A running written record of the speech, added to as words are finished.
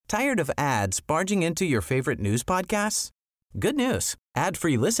Tired of ads barging into your favorite news podcasts? Good news.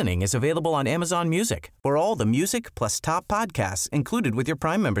 Ad-free listening is available on Amazon Music for all the music plus top podcasts included with your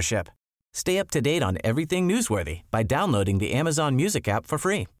Prime membership. Stay up to date on everything newsworthy by downloading the Amazon Music app for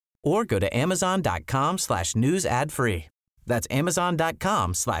free or go to amazon.com/news ad free. That's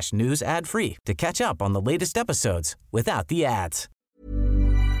amazon.com/news ad free to catch up on the latest episodes without the ads.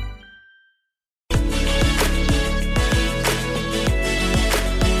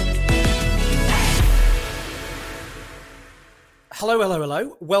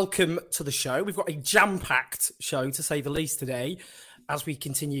 Hello. Welcome to the show. We've got a jam-packed show, to say the least, today, as we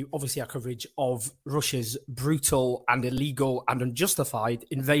continue, obviously, our coverage of Russia's brutal and illegal and unjustified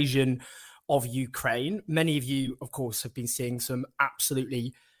invasion of Ukraine. Many of you, of course, have been seeing some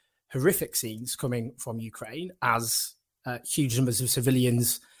absolutely horrific scenes coming from Ukraine as huge numbers of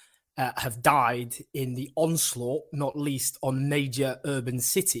civilians have died in the onslaught, not least on major urban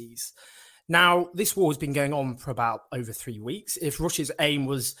cities. Now, this war has been going on for about over 3 weeks. If Russia's aim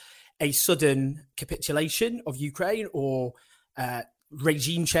was a sudden capitulation of Ukraine or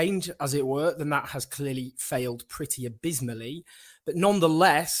regime change, as it were, then that has clearly failed pretty abysmally. But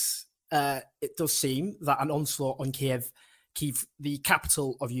nonetheless, it does seem that an onslaught on Kyiv, the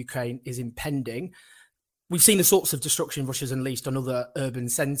capital of Ukraine, is impending. We've seen the sorts of destruction Russia's unleashed on other urban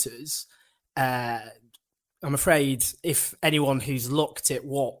centres. I'm afraid if anyone who's looked at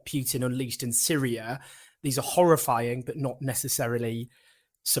what Putin unleashed in Syria, these are horrifying, but not necessarily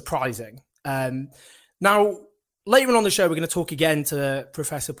surprising. Now, later on the show, we're going to talk again to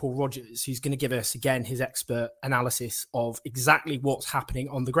Professor Paul Rogers, who's going to give us, again, his expert analysis of exactly what's happening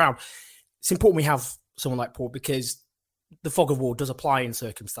on the ground. It's important we have someone like Paul because the fog of war does apply in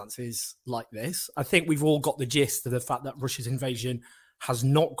circumstances like this. I think we've all got the gist of the fact that Russia's invasion has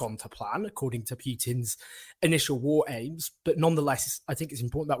not gone to plan, according to Putin's initial war aims. But nonetheless, I think it's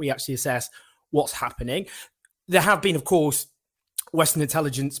important that we actually assess what's happening. There have been, of course, Western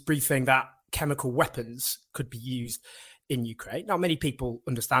intelligence briefing that chemical weapons could be used in Ukraine. Now, many people,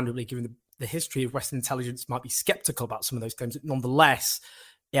 understandably, given the history of Western intelligence, might be skeptical about some of those claims. But nonetheless,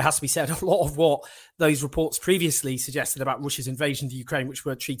 it has to be said, a lot of what those reports previously suggested about Russia's invasion of Ukraine, which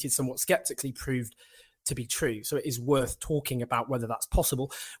were treated somewhat skeptically, proved to be true. So it is worth talking about whether that's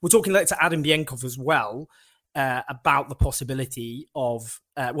possible. We're talking later to Adam Bienkov as well about the possibility of,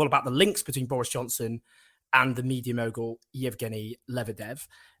 about the links between Boris Johnson and the media mogul Yevgeny Lebedev.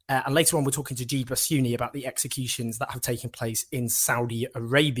 And later on, we're talking to G. Basuni about the executions that have taken place in Saudi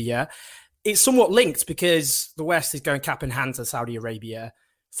Arabia. It's somewhat linked because the West is going cap in hand to Saudi Arabia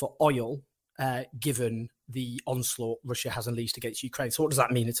for oil, given the onslaught Russia has unleashed against Ukraine. So what does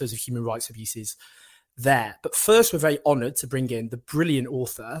that mean in terms of human rights abuses there? But first, we're very honoured to bring in the brilliant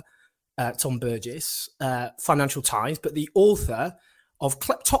author, Tom Burgess, Financial Times, but the author of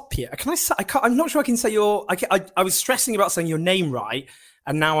Kleptopia. I'm not sure I can say I was stressing about saying your name right,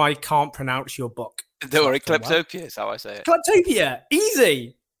 and now I can't pronounce your book. Don't worry, Kleptopia is how I say it. Kleptopia,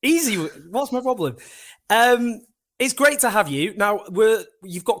 easy. What's my problem? It's great to have you. Now,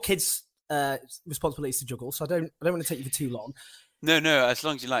 you've got kids' responsibilities to juggle, so I don't want to take you for too long. No, as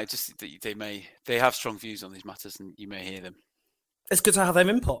long as you like, just that they have strong views on these matters and you may hear them. It's good to have them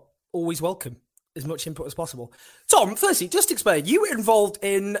input. Always welcome as much input as possible. Tom, firstly, just explain, you were involved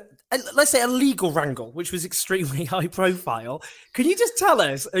in, let's say, a legal wrangle, which was extremely high profile. Can you just tell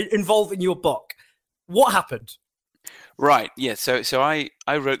us, involved in your book, what happened? Right, yeah. So I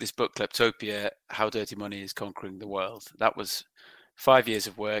wrote this book, Kleptopia, How Dirty Money is Conquering the World. That was 5 years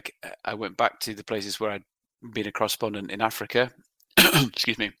of work. I went back to the places where I'd been a correspondent in Africa,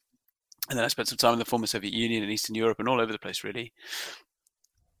 excuse me. And then I spent some time in the former Soviet Union and Eastern Europe and all over the place, really,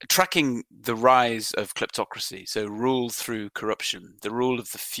 tracking the rise of kleptocracy. So rule through corruption, the rule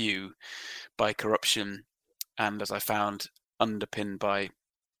of the few by corruption, and as I found, underpinned by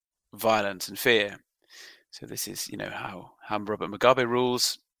violence and fear. So this is, how Robert Mugabe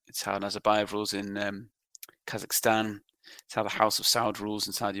rules. It's how Nazarbayev rules in Kazakhstan. It's how the House of Saud rules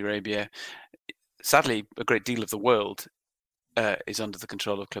in Saudi Arabia. Sadly, a great deal of the world is under the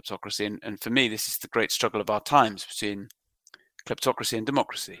control of kleptocracy. And for me, this is the great struggle of our times between kleptocracy and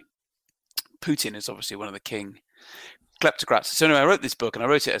democracy. Putin is obviously one of the king kleptocrats. So anyway, I wrote this book, and I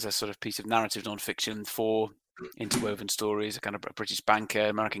wrote it as a sort of piece of narrative nonfiction for interwoven stories, a kind of a British banker,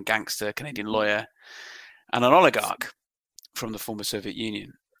 American gangster, Canadian lawyer, and an oligarch from the former Soviet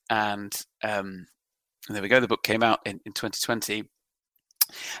Union. And there we go. The book came out in 2020.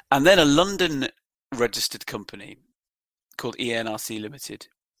 And then a London registered company called ENRC Limited,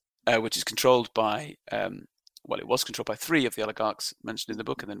 which is controlled by, it was controlled by three of the oligarchs mentioned in the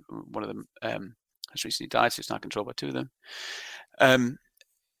book, and then one of them has recently died, so it's now controlled by two of them.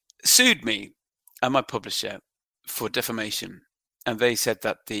 sued me and my publisher for defamation, and they said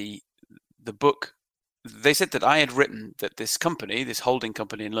that the book, they said that I had written that this company, this holding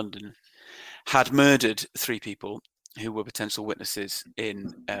company in London, had murdered 3 people who were potential witnesses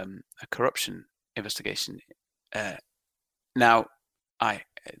in a corruption investigation. Now,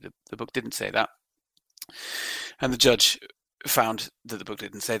 the book didn't say that, and the judge found that the book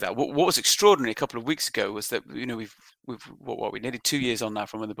didn't say that. What was extraordinary a couple of weeks ago was that we're nearly 2 years on now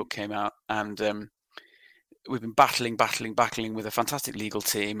from when the book came out, and we've been battling with a fantastic legal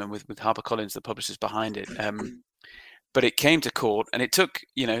team and with HarperCollins, the publishers behind it. But it came to court, and it took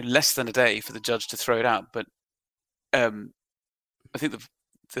less than a day for the judge to throw it out. But I think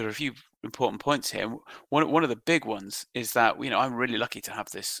there are a few important points here. One of the big ones is that I'm really lucky to have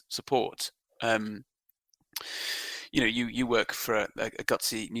this support. You work for a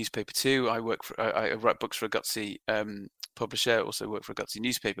gutsy newspaper too. I write books for a gutsy publisher. I also work for a gutsy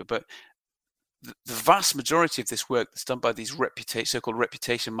newspaper. But the vast majority of this work that's done by these so-called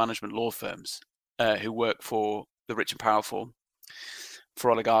reputation management law firms who work for the rich and powerful,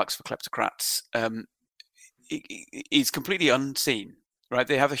 for oligarchs, for kleptocrats, is completely unseen. Right?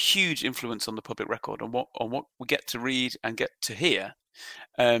 They have a huge influence on the public record, on what we get to read and get to hear.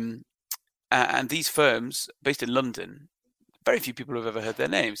 And these firms, based in London, very few people have ever heard their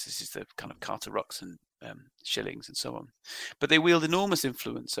names. This is the kind of Carter Rocks and Shillings and so on. But they wield enormous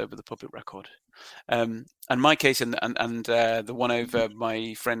influence over the public record. And my case and the one over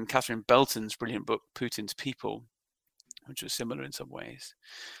my friend Catherine Belton's brilliant book, Putin's People, which was similar in some ways,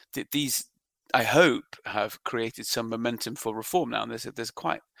 these, I hope, have created some momentum for reform now. And there's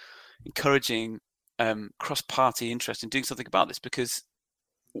quite encouraging cross-party interest in doing something about this, because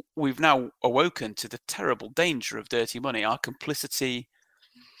we've now awoken to the terrible danger of dirty money, our complicity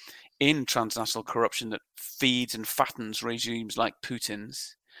in transnational corruption that feeds and fattens regimes like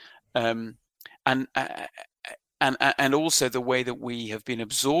Putin's, and also the way that we have been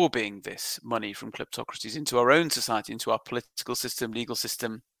absorbing this money from kleptocracies into our own society, into our political system, legal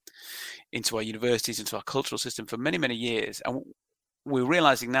system, into our universities, into our cultural system for many, many years. And we're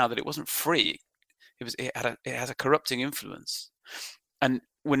realizing now that it wasn't free. It has a corrupting influence. And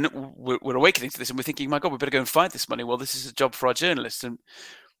we're awakening to this, and we're thinking, my God, we better go and find this money. Well, this is a job for our journalists. And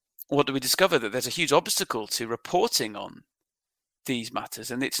what do we discover? That there's a huge obstacle to reporting on these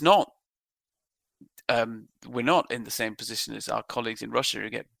matters. And it's not, we're not in the same position as our colleagues in Russia who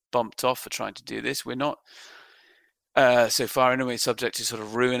get bumped off for trying to do this. We're not, so far anyway, subject to sort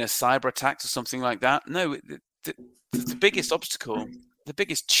of ruinous cyber attacks or something like that. No, the biggest obstacle, the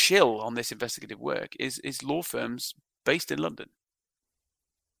biggest chill on this investigative work is law firms based in London.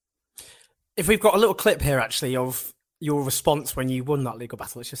 If we've got a little clip here, actually, of your response when you won that legal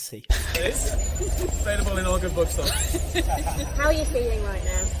battle, let's just see. It's available in all good bookstores. How are you feeling right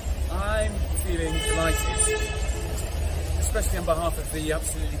now? I'm feeling delighted, especially on behalf of the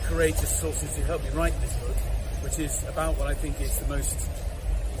absolutely courageous sources who helped me write this book, which is about what I think is the most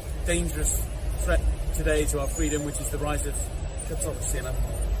dangerous threat today to our freedom, which is the rise of kleptocracy. And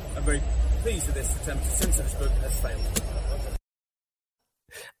I'm very pleased that this attempt to censor this book has failed.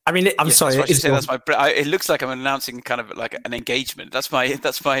 I mean, I'm sorry. It looks like I'm announcing kind of like an engagement. That's my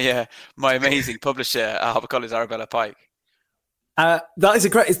my amazing publisher at HarperCollins, Arabella Pike. That is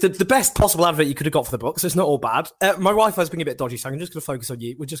it's the best possible advert you could have got for the book, so it's not all bad. My Wi-Fi is being a bit dodgy, so I'm just going to focus on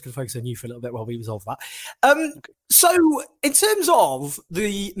you. We're just going to focus on you for a little bit while we resolve that. Okay. So, in terms of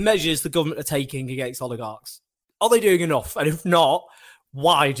the measures the government are taking against oligarchs, are they doing enough? And if not,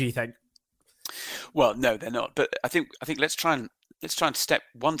 why do you think? Well, no, they're not. But I think let's try and step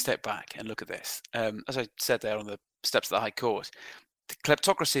one step back and look at this. As I said there on the steps of the High Court, the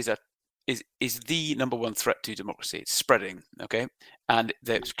kleptocracy is the number one threat to democracy. It's spreading, okay? And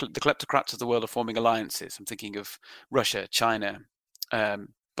the kleptocrats of the world are forming alliances. I'm thinking of Russia, China, but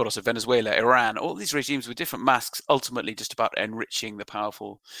also Venezuela, Iran, all these regimes with different masks, ultimately just about enriching the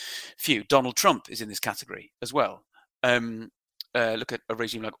powerful few. Donald Trump is in this category as well. Look at a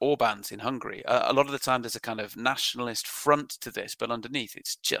regime like Orban's in Hungary. A lot of the time there's a kind of nationalist front to this, but underneath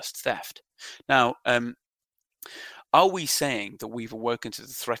it's just theft. Now, are we saying that we've awoken to the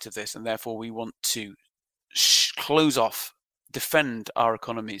threat of this and therefore we want to close off, defend our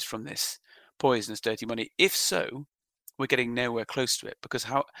economies from this poisonous, dirty money? If so, we're getting nowhere close to it, because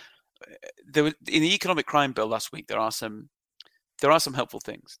in the economic crime bill last week, there are some helpful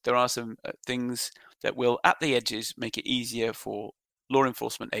things. There are some things that will, at the edges, make it easier for law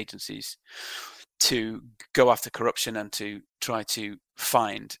enforcement agencies to go after corruption and to try to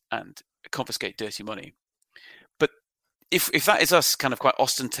find and confiscate dirty money. But if that is us kind of quite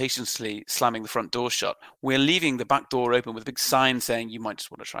ostentatiously slamming the front door shut, we're leaving the back door open with a big sign saying you might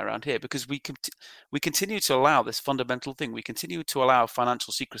just want to try around here, because we continue to allow this fundamental thing. We continue to allow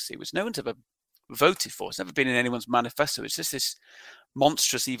financial secrecy, which no one's ever voted for. It's never been in anyone's manifesto. It's just this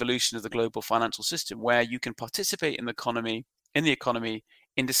monstrous evolution of the global financial system where you can participate in the economy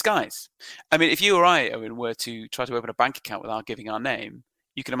in disguise. I mean, if you or I, Owen, were to try to open a bank account without giving our name,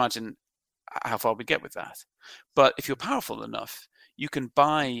 you can imagine how far we get with that. But if you're powerful enough, you can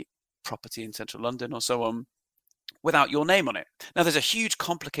buy property in central London or so on without your name on it. Now, there's a huge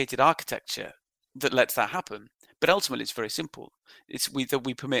complicated architecture that lets that happen, but ultimately it's very simple. That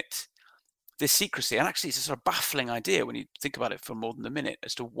we permit this secrecy, and actually it's a sort of baffling idea when you think about it for more than a minute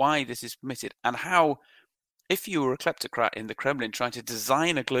as to why this is permitted, and how, if you were a kleptocrat in the Kremlin trying to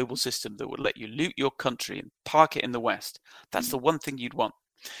design a global system that would let you loot your country and park it in the West, that's the one thing you'd want.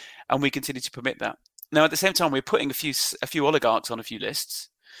 And we continue to permit that. Now, at the same time, we're putting a few oligarchs on a few lists.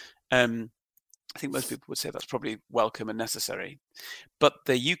 I think most people would say that's probably welcome and necessary. But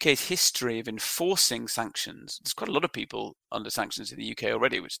the UK's history of enforcing sanctions, there's quite a lot of people under sanctions in the UK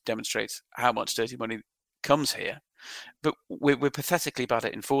already, which demonstrates how much dirty money comes here. But we're pathetically bad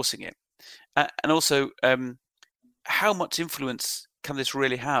at enforcing it. And also, how much influence can this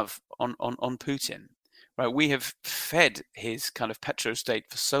really have on Putin? Right, we have fed his kind of petro state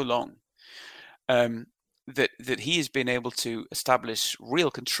for so long that he has been able to establish real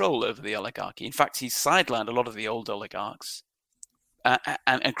control over the oligarchy. In fact, he's sidelined a lot of the old oligarchs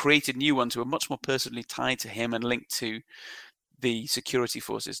and created new ones who are much more personally tied to him and linked to the security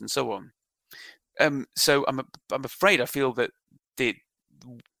forces and so on. So I'm afraid I feel that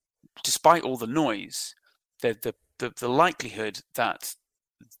despite all the noise, the likelihood that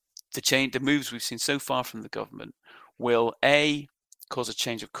the moves we've seen so far from the government will A, cause a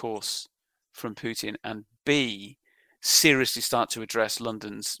change of course from Putin, and B, seriously start to address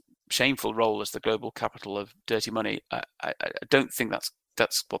London's shameful role as the global capital of dirty money. I don't think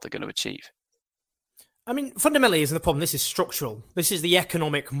that's what they're going to achieve. I mean, fundamentally, isn't the problem? This is structural. This is the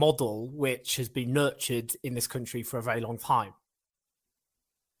economic model which has been nurtured in this country for a very long time.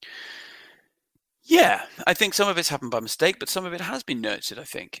 Yeah, I think some of it's happened by mistake, but some of it has been nurtured, I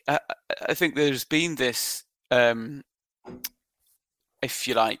think. I think there's been this, if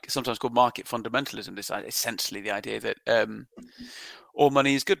you like, sometimes called market fundamentalism, this essentially the idea that all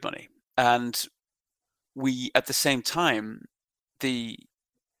money is good money. And we, at the same time, the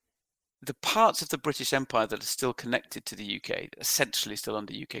parts of the British Empire that are still connected to the UK, essentially still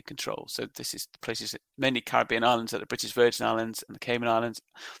under UK control. So this is places, mainly Caribbean islands, like the British Virgin Islands and the Cayman Islands,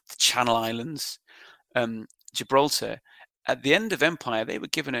 the Channel Islands, Gibraltar. At the end of empire, they were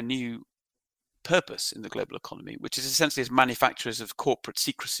given a new purpose in the global economy, which is essentially as manufacturers of corporate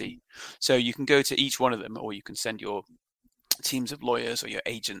secrecy. So you can go to each one of them, or you can send your teams of lawyers or your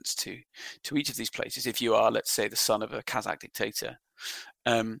agents to each of these places if you are, let's say, the son of a Kazakh dictator.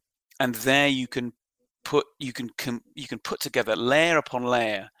 And there you can put together layer upon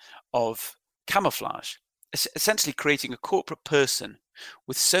layer of camouflage, essentially creating a corporate person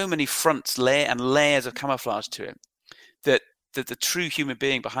with so many fronts, layers of camouflage to it, that the true human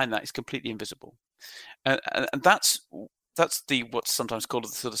being behind that is completely invisible. And that's what's sometimes called the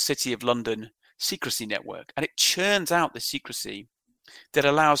sort of City of London secrecy network. And it churns out this secrecy that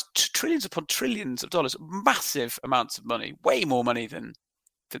allows trillions upon trillions of dollars, massive amounts of money, way more money than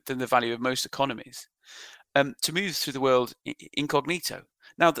the value of most economies, to move through the world incognito.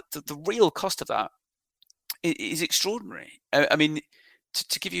 Now, the real cost of that is extraordinary. I mean,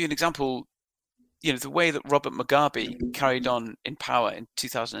 to give you an example, the way that Robert Mugabe carried on in power in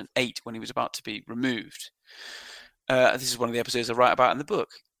 2008 when he was about to be removed. This is one of the episodes I write about in the book.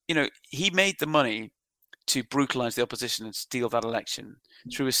 He made the money to brutalize the opposition and steal that election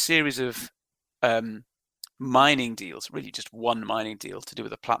through a series of mining deals, really just one mining deal to do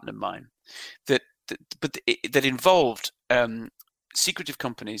with a platinum mine, that involved secretive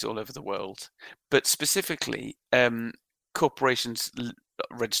companies all over the world, but specifically corporations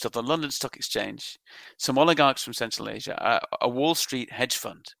registered on the London Stock Exchange, some oligarchs from Central Asia, a Wall Street hedge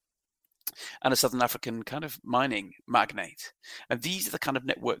fund, and a Southern African kind of mining magnate. And these are the kind of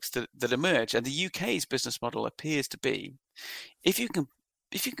networks that emerge. And the UK's business model appears to be, if you can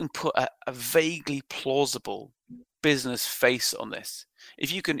put a vaguely plausible business face on this,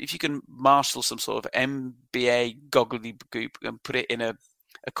 if you can marshal some sort of MBA gobbledygook and put it in a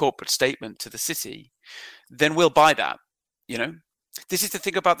corporate statement to the city, then we'll buy that. This is the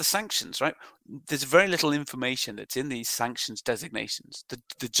thing about the sanctions, right? There's very little information that's in these sanctions designations,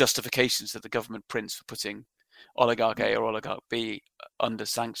 the justifications that the government prints for putting oligarch A or oligarch B under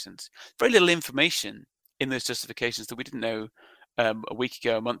sanctions. Very little information in those justifications that we didn't know a week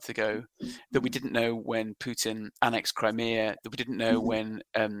ago, a month ago, that we didn't know when Putin annexed Crimea, that we didn't know when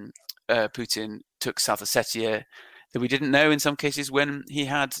Putin took South Ossetia, that we didn't know in some cases when he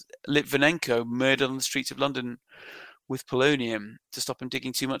had Litvinenko murdered on the streets of London with polonium to stop him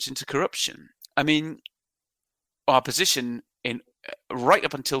digging too much into corruption. I mean, our position in right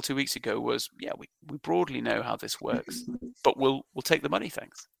up until 2 weeks ago was, yeah, we broadly know how this works, but we'll take the money,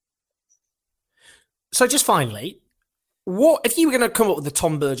 thanks. So just finally, what if you were going to come up with the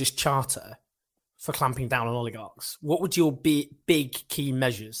Tom Burgess Charter for clamping down on oligarchs? What would your big key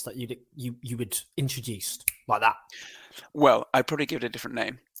measures that you would introduce like that? Well, I'd probably give it a different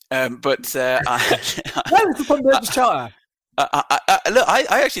name. What was the Tom Burgess Charter? Look, I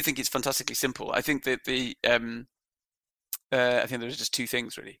actually think it's fantastically simple. I think that I think there's just two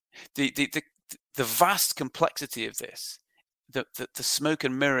things really. The vast complexity of this, the smoke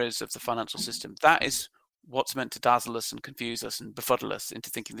and mirrors of the financial system, that is what's meant to dazzle us and confuse us and befuddle us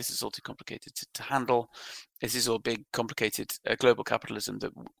into thinking this is all too complicated to handle. This is all big, complicated global capitalism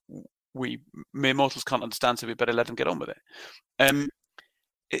that we mere mortals can't understand, so we better let them get on with it.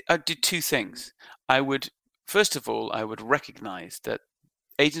 I did two things. First of all, I would recognize that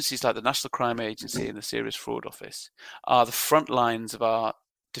agencies like the National Crime Agency and the Serious Fraud Office are the front lines of our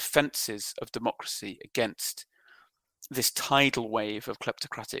defenses of democracy against this tidal wave of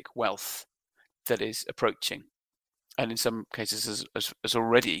kleptocratic wealth that is approaching, and in some cases has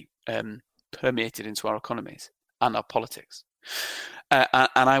already permeated into our economies and our politics. And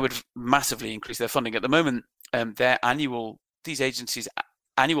I would massively increase their funding. At the moment, these agencies'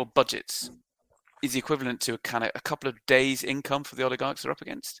 annual budgets is the equivalent to a couple of days' income for the oligarchs they're up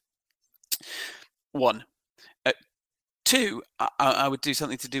against. One. Two, I would do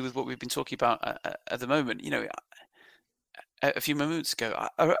something to do with what we've been talking about at the moment. You know, a few moments ago,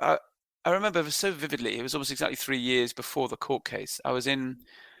 I remember so vividly, it was almost exactly 3 years before the court case. I was in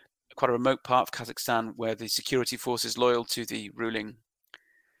quite a remote part of Kazakhstan where the security forces loyal to the ruling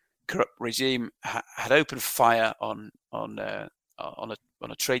corrupt regime had opened fire on a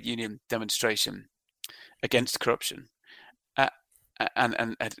trade union demonstration against corruption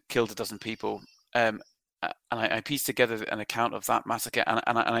and had killed a dozen people. And I pieced together an account of that massacre, and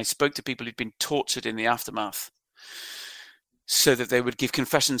I spoke to people who'd been tortured in the aftermath so that they would give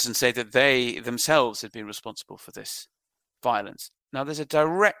confessions and say that they themselves had been responsible for this violence. Now, there's a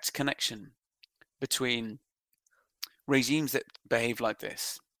direct connection between regimes that behave like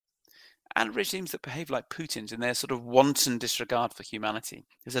this and regimes that behave like Putin's in their sort of wanton disregard for humanity.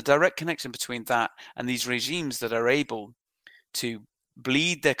 There's a direct connection between that and these regimes that are able to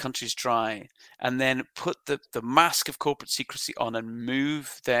bleed their countries dry and then put the mask of corporate secrecy on and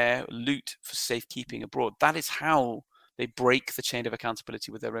move their loot for safekeeping abroad. That is how they break the chain of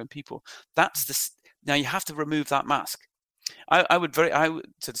accountability with their own people. Now you have to remove that mask. So the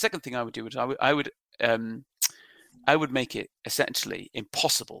second thing I would do is I would make it essentially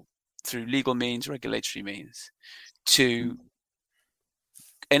impossible through legal means, regulatory means, to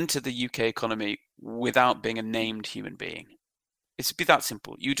enter the UK economy without being a named human being. It'd be that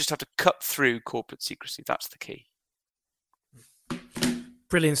simple. You just have to cut through corporate secrecy. That's the key.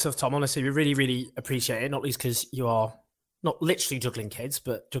 Brilliant stuff, Tom. Honestly, we really, really appreciate it, not least because you are not literally juggling kids,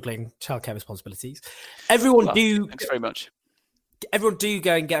 but juggling childcare responsibilities. Thanks very much. Everyone do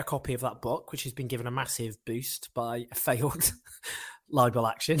go and get a copy of that book, which has been given a massive boost by a failed libel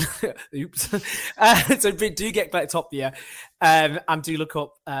action. Oops. So do get back top there and do look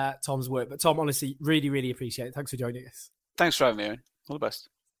up Tom's work. But Tom, honestly, really, really appreciate it. Thanks for joining us. Thanks for having me, Owen. All the best.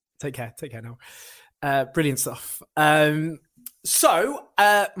 Take care now. Brilliant stuff. So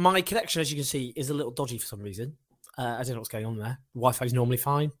my connection, as you can see, is a little dodgy for some reason. I don't know what's going on there. Wi-Fi is normally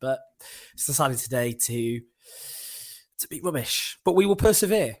fine, but it's decided today to be rubbish. But we will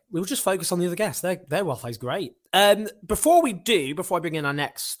persevere. We will just focus on the other guests. Their Wi-Fi is great. Before I bring in our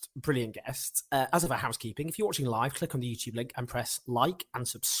next brilliant guest, as of a housekeeping, if you're watching live, click on the YouTube link and press like and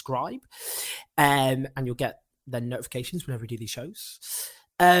subscribe, and you'll get then notifications whenever we do these shows.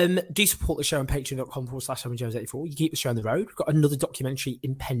 Do support the show on patreon.com/SimonJones84. You keep the show on the road. We've got another documentary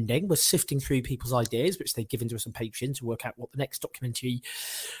impending. We're sifting through people's ideas, which they've given to us on Patreon, to work out what the next documentary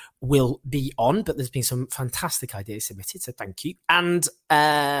will be on. But there's been some fantastic ideas submitted, so thank you. And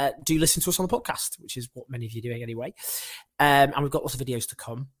do listen to us on the podcast, which is what many of you are doing anyway. And we've got lots of videos to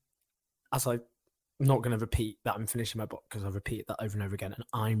come. As I'm not going to repeat that I'm finishing my book, because I've repeated that over and over again, and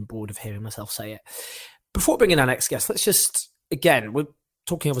I'm bored of hearing myself say it. Before bringing our next guest, let's just, again, we're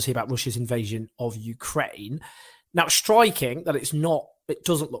talking obviously about Russia's invasion of Ukraine. Now, striking that it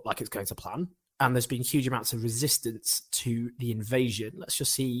doesn't look like it's going to plan. and there's been huge amounts of resistance to the invasion. Let's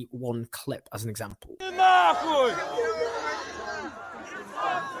just see one clip as an example.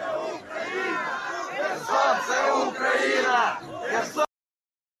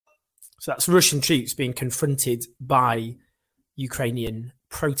 So that's Russian troops being confronted by Ukrainian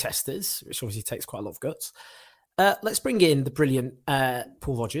protesters, which obviously takes quite a lot of guts. Let's bring in the brilliant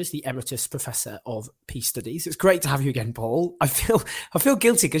Paul Rogers, the Emeritus Professor of Peace Studies. It's great to have you again, Paul. I feel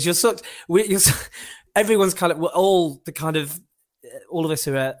guilty because everyone's kind of all of us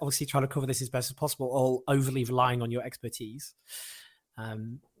who are obviously trying to cover this as best as possible, all overly relying on your expertise.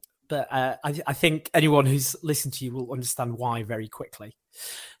 But I think anyone who's listened to you will understand why very quickly.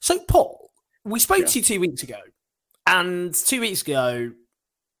 So, Paul, we spoke to you 2 weeks ago, and 2 weeks ago,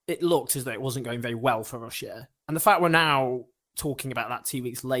 it looked as though it wasn't going very well for Russia. And the fact we're now talking about that 2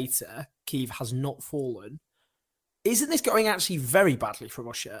 weeks later, Kyiv has not fallen. Isn't this going actually very badly for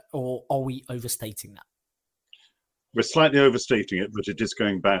Russia, or are we overstating that? We're slightly overstating it, but it is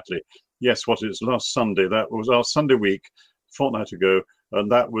going badly. Yes, what is last Sunday, that was our Sunday week, fortnight ago, and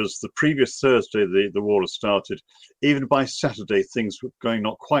that was the previous Thursday the war had started. Even by Saturday, things were going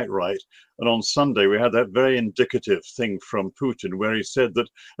not quite right. And on Sunday, we had that very indicative thing from Putin, where he said that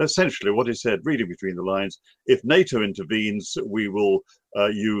essentially what he said, reading between the lines, if NATO intervenes, we will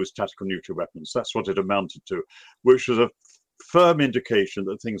use tactical nuclear weapons. That's what it amounted to, which was a firm indication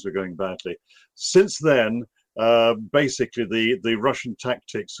that things were going badly. Since then, basically the Russian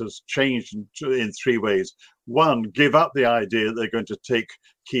tactics has changed in three ways. One, give up the idea that they're going to take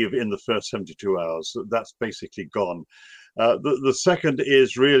Kyiv in the first 72 hours. That's basically gone. The second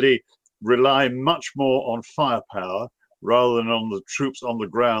is really rely much more on firepower rather than on the troops on the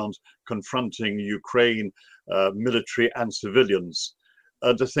ground confronting Ukraine military and civilians.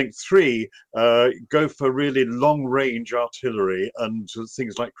 And I think three, go for really long-range artillery and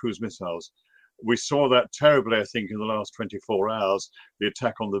things like cruise missiles. We saw that terribly, I think, in the last 24 hours, the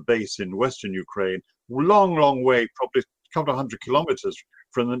attack on the base in western Ukraine, long way, probably a couple of 100 kilometers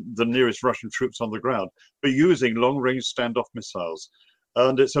from the nearest Russian troops on the ground, but using long-range standoff missiles.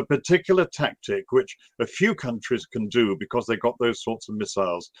 And it's a particular tactic which a few countries can do because they got those sorts of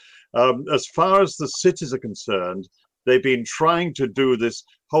missiles. As far as the cities are concerned, they've been trying to do this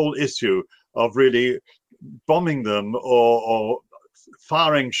whole issue of really bombing them or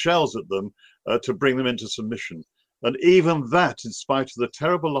firing shells at them to bring them into submission. And even that, in spite of the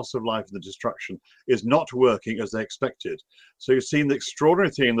terrible loss of life and the destruction, is not working as they expected. So you've seen the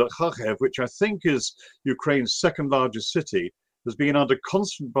extraordinary thing that Kyiv, which I think is Ukraine's second largest city, has been under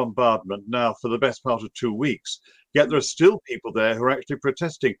constant bombardment now for the best part of 2 weeks. Yet there are still people there who are actually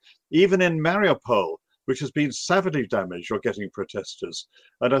protesting. Even in Mariupol, which has been savagely damaged, you're getting protesters.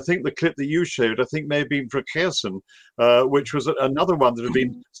 And I think the clip that you showed, I think may have been for Kherson, which was another one that had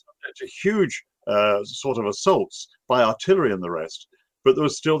been subject to huge sort of assaults by artillery and the rest, but there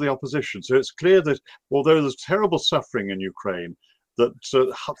was still the opposition. So it's clear that although there's terrible suffering in Ukraine, that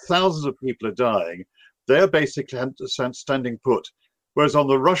thousands of people are dying, they're basically standing put. Whereas on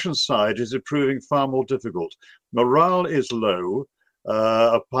the Russian side, it's proving far more difficult. Morale is low,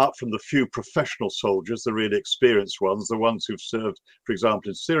 apart from the few professional soldiers, the really experienced ones, the ones who've served, for example,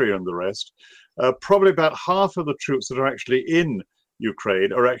 in Syria and the rest. Probably about half of the troops that are actually in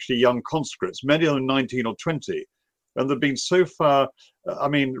Ukraine are actually young conscripts, many of them 19 or 20. And there have been so far, I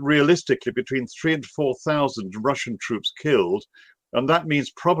mean, realistically, between 3,000 and 4,000 Russian troops killed. And that means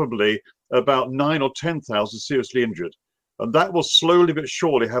probably about 9,000 or 10,000 seriously injured. And that will slowly but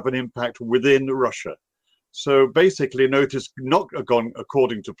surely have an impact within Russia. So basically, notice not gone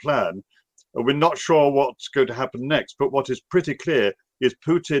according to plan. We're not sure what's going to happen next. But what is pretty clear is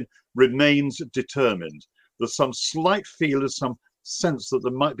Putin remains determined. There's some slight feel, there's some sense that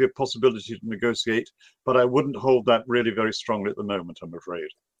there might be a possibility to negotiate, but I wouldn't hold that really very strongly at the moment, I'm afraid.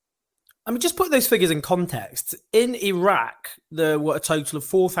 I mean, just put those figures in context. In Iraq, there were a total of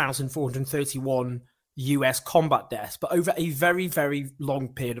 4,431 US combat deaths, but over a very, very long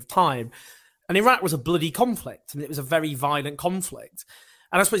period of time. And Iraq was a bloody conflict. I mean, it was a very violent conflict.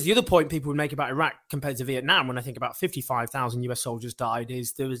 And I suppose the other point people would make about Iraq compared to Vietnam, when I think about 55,000 US soldiers died,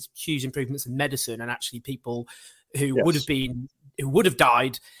 is there was huge improvements in medicine, and actually people who would have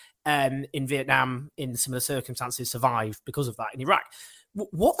died in Vietnam in similar circumstances survived because of that in Iraq. What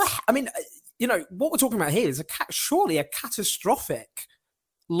we're talking about here is surely a catastrophic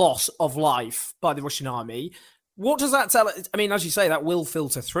loss of life by the Russian army. What does that tell us? I mean, as you say, that will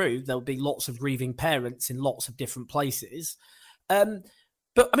filter through. There'll be lots of grieving parents in lots of different places.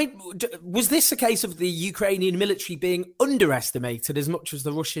 But I mean, was this a case of the Ukrainian military being underestimated as much as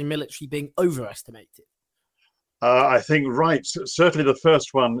the Russian military being overestimated? I think, right, certainly the first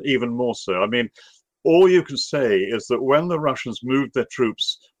one even more so. I mean, all you can say is that when the Russians moved their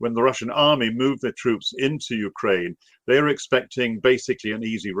troops, when the Russian army moved their troops into Ukraine, they were expecting basically an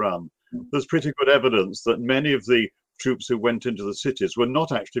easy run. There's pretty good evidence that many of the troops who went into the cities were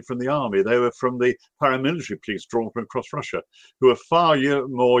not actually from the army. They were from the paramilitary police drawn from across Russia, who are far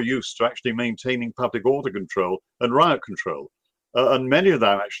more used to actually maintaining public order control and riot control. And many of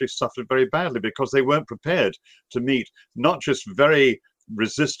them actually suffered very badly because they weren't prepared to meet not just very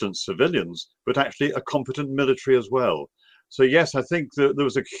resistant civilians, but actually a competent military as well. So yes, I think that there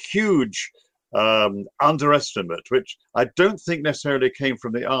was a huge underestimate, which I don't think necessarily came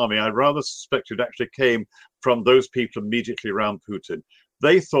from the army. I rather suspect it actually came from those people immediately around Putin.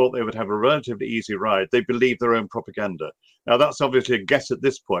 They thought they would have a relatively easy ride. They believed their own propaganda. Now, that's obviously a guess at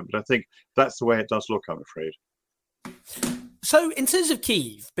this point, but I think that's the way it does look, I'm afraid. So in terms of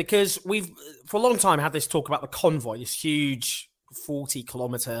Kyiv, because we've for a long time had this talk about the convoy, this huge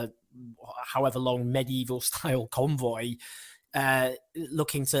 40-kilometer, however long, medieval-style convoy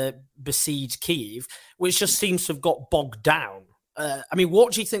looking to besiege Kyiv, which just seems to have got bogged down. I mean,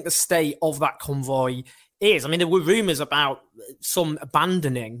 what do you think the state of that convoy is? I mean, there were rumours about some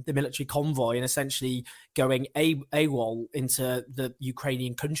abandoning the military convoy and essentially going AWOL into the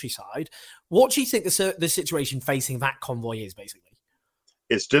Ukrainian countryside. What do you think the situation facing that convoy is, basically?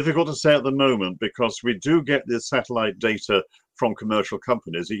 It's difficult to say at the moment because we do get this satellite data from commercial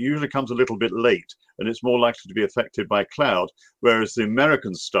companies. It usually comes a little bit late and it's more likely to be affected by cloud, whereas the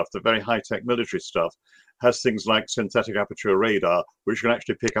American stuff, the very high-tech military stuff, has things like synthetic aperture radar, which can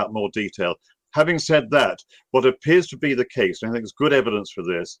actually pick up more detail. Having said that, what appears to be the case, and I think there's good evidence for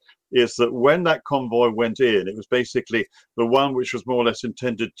this, is that when that convoy went in, it was basically the one which was more or less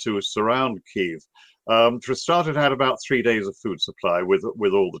intended to surround Kyiv. For a start, it had about 3 days of food supply with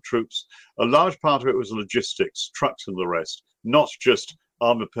all the troops. A large part of it was logistics, trucks and the rest, not just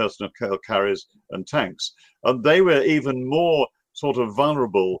armored personnel carriers and tanks. And they were even more sort of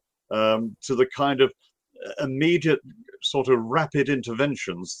vulnerable to the kind of immediate sort of rapid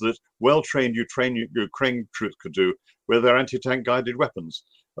interventions that well-trained Ukraine troops could do with their anti-tank guided weapons.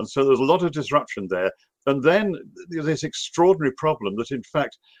 And so there's a lot of disruption there. And then this extraordinary problem that, in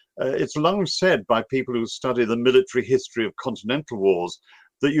fact, it's long said by people who study the military history of continental wars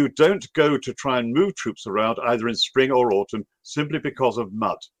that you don't go to try and move troops around either in spring or autumn simply because of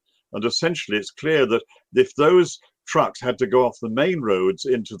mud. And essentially, it's clear that if those trucks had to go off the main roads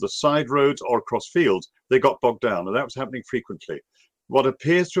into the side roads or across fields, they got bogged down, and that was happening frequently. What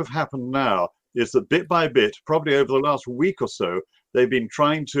appears to have happened now is that bit by bit, probably over the last week or so, they've been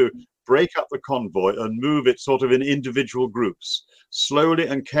trying to break up the convoy and move it sort of in individual groups, slowly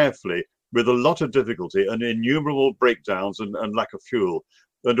and carefully, with a lot of difficulty and innumerable breakdowns and lack of fuel.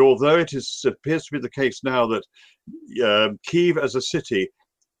 And although it appears to be the case now that Kyiv as a city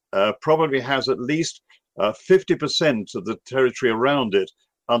probably has at least 50% of the territory around it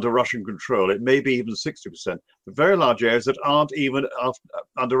under Russian control, it may be even 60%, the very large areas that aren't even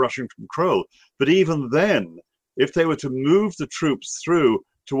under Russian control. But even then, if they were to move the troops through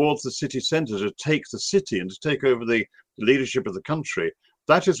towards the city center to take the city and to take over the leadership of the country,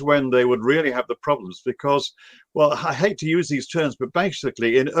 that is when they would really have the problems because, well, I hate to use these terms, but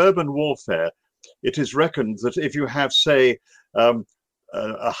basically in urban warfare, it is reckoned that if you have, say,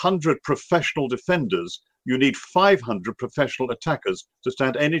 100 professional defenders, you need 500 professional attackers to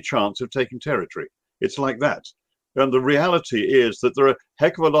stand any chance of taking territory. It's like that. And the reality is that there are a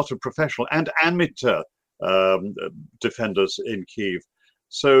heck of a lot of professional and amateur defenders in Kyiv.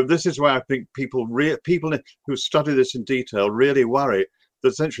 So this is why I think people who study this in detail really worry that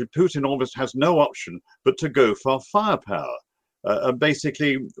essentially Putin almost has no option but to go for firepower and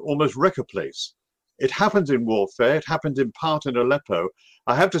basically almost wreck a place. It happens in warfare. It happened in part in Aleppo.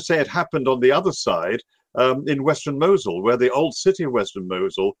 I have to say it happened on the other side in Western Mosul, where the old city of Western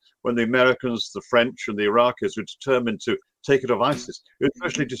Mosul, when the Americans, the French and the Iraqis were determined to take it off ISIS, it was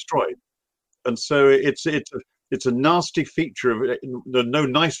virtually destroyed. And so it's a nasty feature of it. There are no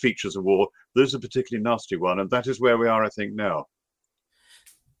nice features of war. There's a particularly nasty one. And that is where we are, I think, now.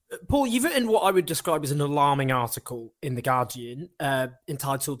 Paul, you've written what I would describe as an alarming article in The Guardian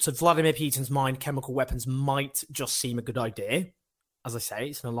entitled, "To Vladimir Putin's Mind, Chemical Weapons Might Just Seem a Good Idea." As I say,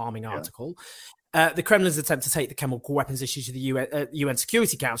 it's an alarming article. The Kremlin's attempt to take the chemical weapons issue to the UN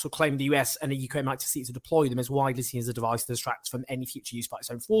Security Council claimed the US and the UK might seek to deploy them as widely seen as a device to distract from any future use by its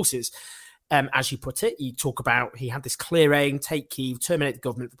own forces. As you put it, you talk about he had this clear aim, take Kyiv, terminate the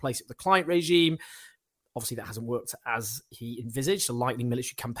government, replace it with the client regime. Obviously, that hasn't worked as he envisaged. A lightning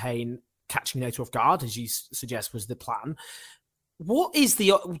military campaign, catching NATO off guard, as you suggest, was the plan. Do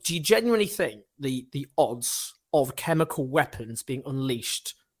you genuinely think the odds of chemical weapons being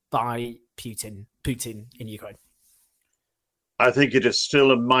unleashed by Putin in Ukraine? I think it is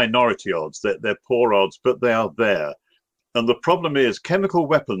still a minority odds. They're poor odds, but they are there. And the problem is chemical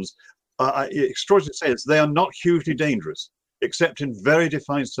weapons, extraordinary to say this, they are not hugely dangerous, except in very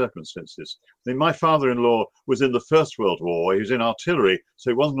defined circumstances. I mean, my father-in-law was in the First World War. He was in artillery,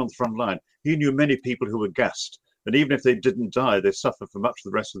 so he wasn't on the front line. He knew many people who were gassed. And even if they didn't die, they suffered for much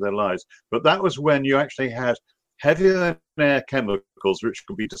of the rest of their lives. But that was when you actually had heavier than air chemicals, which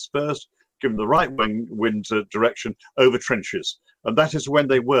could be dispersed, given the right wind direction, over trenches. And that is when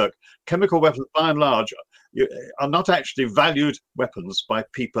they work. Chemical weapons, by and large, are not actually valued weapons by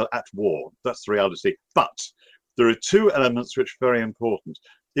people at war. That's the reality. But there are two elements which are very important.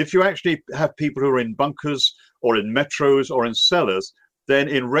 If you actually have people who are in bunkers or in metros or in cellars, then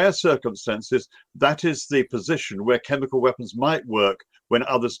in rare circumstances, that is the position where chemical weapons might work when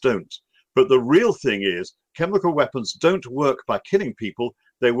others don't. But the real thing is, chemical weapons don't work by killing people,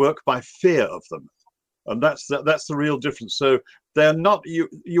 they work by fear of them. And that's the real difference. So they're not, you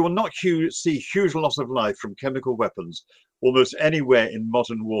will not see huge loss of life from chemical weapons almost anywhere in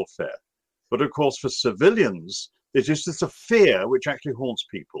modern warfare. But of course, for civilians, it is just a fear which actually haunts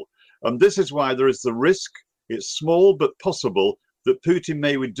people. And this is why there is the risk, it's small but possible, that Putin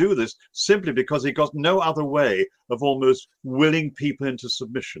may do this simply because he got no other way of almost willing people into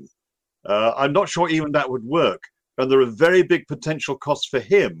submission. I'm not sure even that would work. And there are very big potential costs for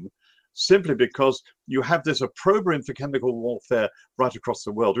him, simply because you have this opprobrium for chemical warfare right across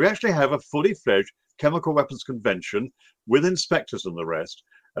the world. We actually have a fully fledged chemical weapons convention with inspectors and the rest.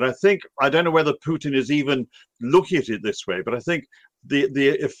 And I don't know whether Putin is even looking at it this way, but I think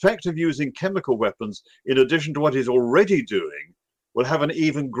the effect of using chemical weapons, in addition to what he's already doing, will have an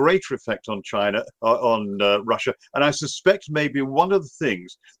even greater effect on China, on Russia. And I suspect maybe one of the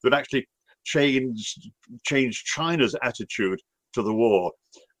things that actually change China's attitude to the war.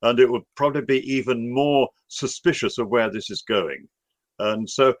 And it would probably be even more suspicious of where this is going. And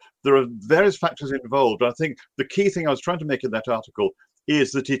so there are various factors involved. But I think the key thing I was trying to make in that article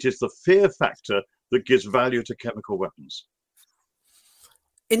is that it is the fear factor that gives value to chemical weapons.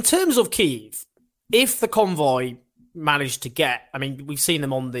 In terms of Kyiv, if the convoy managed to get, I mean, we've seen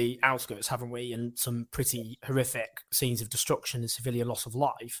them on the outskirts, haven't we? And some pretty horrific scenes of destruction and civilian loss of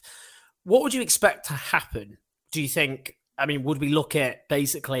life. What would you expect to happen? Do you think, I mean, would we look at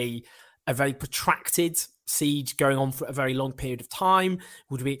basically a very protracted siege going on for a very long period of time?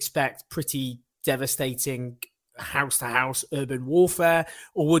 Would we expect pretty devastating house-to-house urban warfare?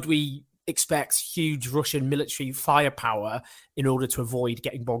 Or would we expect huge Russian military firepower in order to avoid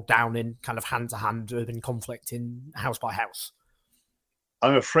getting bogged down in kind of hand-to-hand urban conflict in house by house?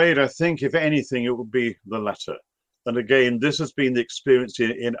 I'm afraid, I think, if anything, it would be the latter. And again, this has been the experience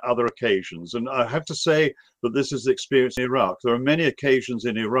in other occasions. And I have to say that this is the experience in Iraq. There are many occasions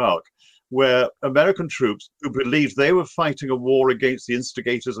in Iraq where American troops who believed they were fighting a war against the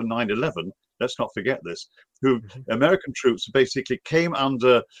instigators of 9/11, let's not forget this, American troops basically came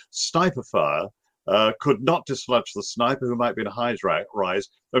under sniper fire, could not dislodge the sniper who might be in a high rise,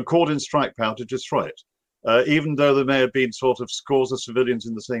 and called in strike power to destroy it, even though there may have been sort of scores of civilians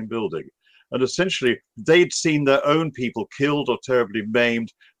in the same building. And essentially, they'd seen their own people killed or terribly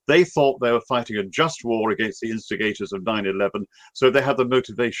maimed. They thought they were fighting a just war against the instigators of 9/11, so they had the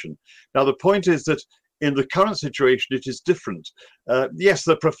motivation. Now, the point is that in the current situation, it is different. Yes,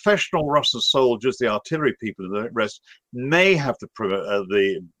 the professional Russian soldiers, the artillery people and the rest may have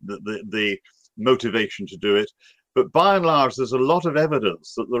the motivation to do it. But by and large, there's a lot of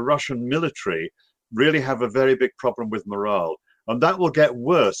evidence that the Russian military really have a very big problem with morale. And that will get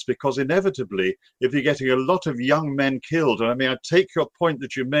worse because inevitably, if you're getting a lot of young men killed, and I mean, I take your point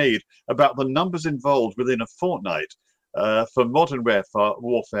that you made about the numbers involved within a fortnight for modern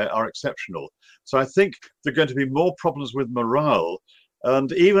warfare are exceptional. So I think there are going to be more problems with morale.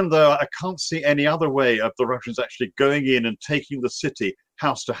 And even though I can't see any other way of the Russians actually going in and taking the city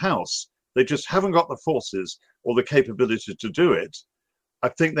house to house, they just haven't got the forces or the capability to do it. I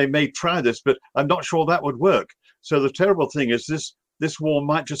think they may try this, but I'm not sure that would work. So the terrible thing is this war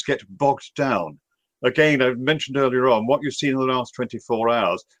might just get bogged down. Again, I mentioned earlier on, what you've seen in the last 24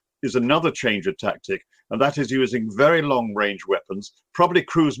 hours is another change of tactic, and that is using very long-range weapons, probably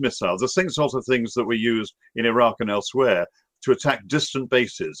cruise missiles, the same sort of things that were used in Iraq and elsewhere to attack distant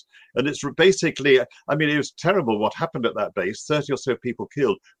bases. And it's basically, I mean, it was terrible what happened at that base, 30 or so people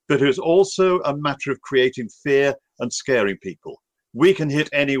killed, but it was also a matter of creating fear and scaring people. We can hit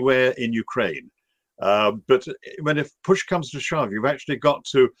anywhere in Ukraine. But if push comes to shove, you've actually got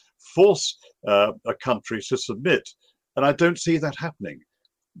to force a country to submit. And I don't see that happening.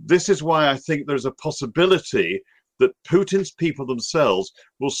 This is why I think there's a possibility that Putin's people themselves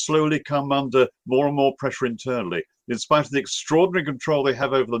will slowly come under more and more pressure internally, in spite of the extraordinary control they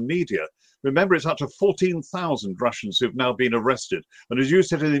have over the media. Remember, it's up to 14,000 Russians who've now been arrested. And as you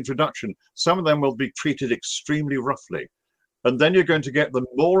said in the introduction, some of them will be treated extremely roughly. And then you're going to get the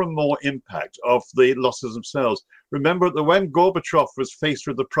more and more impact of the losses themselves. Remember that when Gorbachev was faced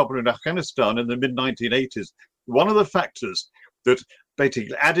with the problem in Afghanistan in the mid-1980s, one of the factors that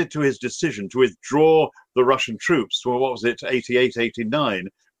basically added to his decision to withdraw the Russian troops, or what was it, 88, 89,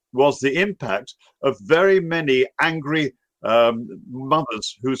 was the impact of very many angry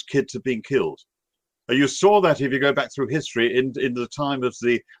mothers whose kids had been killed. You saw that if you go back through history in the time of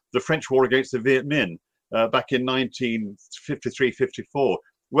the French war against the Viet Minh back in 1953-54.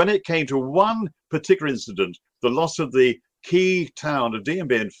 When it came to one particular incident, the loss of the key town of Dien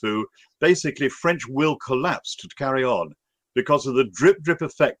Bien Phu, basically French will collapsed to carry on because of the drip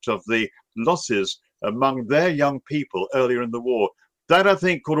effect of the losses among their young people earlier in the war. That, I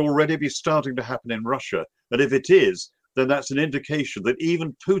think, could already be starting to happen in Russia. And if it is, then that's an indication that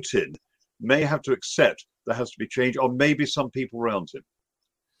even Putin may have to accept there has to be change, or maybe some people around him.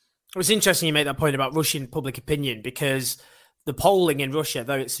 It's interesting you make that point about Russian public opinion, because the polling in Russia,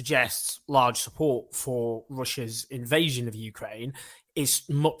 though it suggests large support for Russia's invasion of Ukraine, is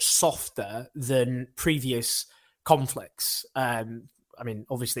much softer than previous conflicts. I mean,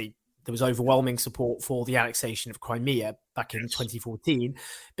 obviously, there was overwhelming support for the annexation of Crimea back in 2014.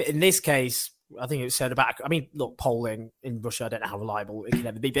 But in this case, I think it was said about, I mean, look, polling in Russia, I don't know how reliable it can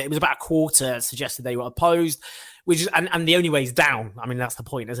ever be, but it was about a quarter suggested they were opposed, which is, and the only way is down. I mean, that's the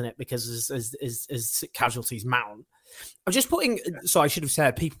point, isn't it? Because as casualties mount. I'm just putting, so I should have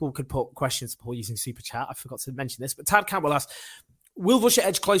said, people could put questions to Paul using Super Chat. I forgot to mention this, but Tad Campbell asked, will Russia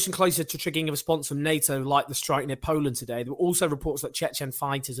edge closer and closer to triggering a response from NATO like the strike near Poland today? There were also reports that Chechen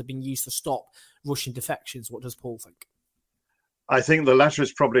fighters have been used to stop Russian defections. What does Paul think? I think the latter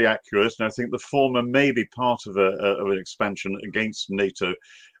is probably accurate, and I think the former may be part of an expansion against NATO.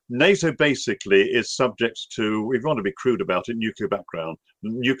 NATO basically is subject to, if you want to be crude about it, nuclear background,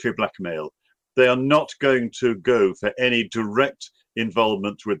 nuclear blackmail. They are not going to go for any direct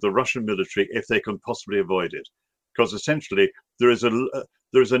involvement with the Russian military if they can possibly avoid it, because essentially there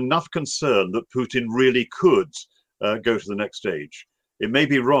is enough concern that Putin really could go to the next stage. It may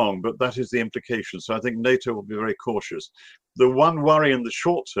be wrong, but that is the implication. So I think NATO will be very cautious. The one worry in the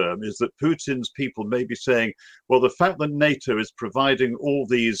short term is that Putin's people may be saying, well, the fact that NATO is providing all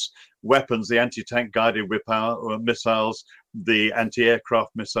these weapons, the anti-tank guided missiles, the anti-aircraft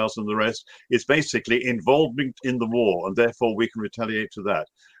missiles and the rest, is basically involvement in the war, and therefore we can retaliate to that.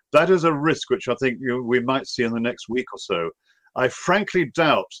 That is a risk which I think we might see in the next week or so. I frankly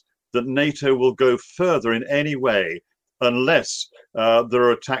doubt that NATO will go further in any way unless there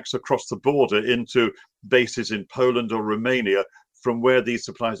are attacks across the border into bases in Poland or Romania from where these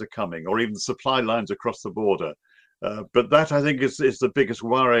supplies are coming, or even supply lines across the border. But that, I think, is the biggest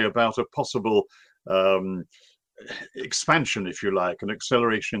worry about a possible expansion, if you like, an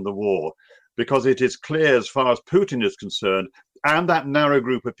acceleration in the war, because it is clear as far as Putin is concerned, and that narrow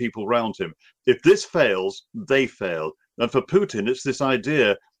group of people around him, if this fails, they fail. And for Putin, it's this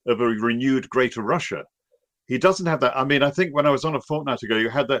idea of a renewed Greater Russia. He doesn't have that. I mean, I think when I was on a fortnight ago, you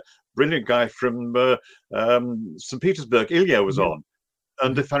had that brilliant guy from St. Petersburg, Ilya, was on.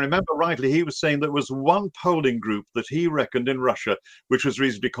 And if I remember rightly, he was saying there was one polling group that he reckoned in Russia which was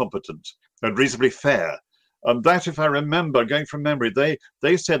reasonably competent and reasonably fair. And that, if I remember, going from memory,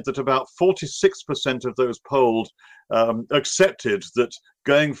 they said that about 46% of those polled accepted that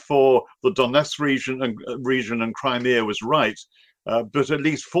going for the Donetsk region and Crimea was right, but at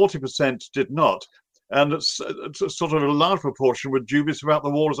least 40% did not. And it's sort of a large proportion were dubious about the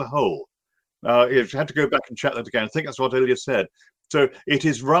war as a whole. If you had to go back and check that again, I think that's what Ilya said. So it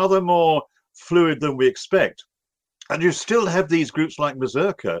is rather more fluid than we expect. And you still have these groups like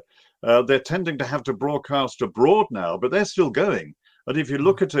Mazurka. They're tending to have to broadcast abroad now, but they're still going. And if you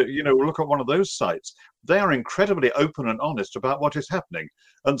look at it, look at one of those sites, they are incredibly open and honest about what is happening.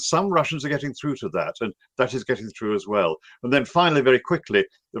 And some Russians are getting through to that, and that is getting through as well. And then finally, very quickly,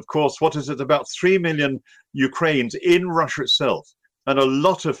 of course, what is it? About 3 million Ukrainians in Russia itself, and a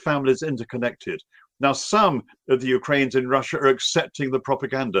lot of families interconnected. Now, some of the Ukrainians in Russia are accepting the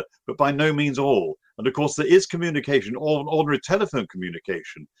propaganda, but by no means all. And of course, there is communication, ordinary telephone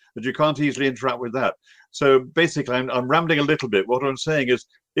communication, and you can't easily interact with that. So basically, I'm rambling a little bit. What I'm saying is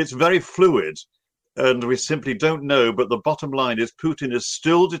it's very fluid, and we simply don't know. But the bottom line is Putin is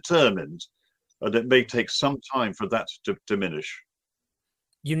still determined, and it may take some time for that to diminish.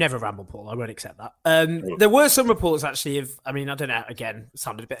 You never ramble, Paul. I won't accept that. There were some reports, actually, I don't know, again, it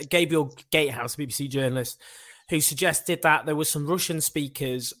sounded a bit... Gabriel Gatehouse, BBC journalist, who suggested that there were some Russian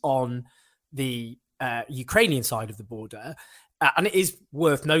speakers on the Ukrainian side of the border. And it is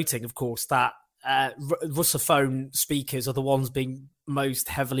worth noting, of course, that Russophone speakers are the ones being most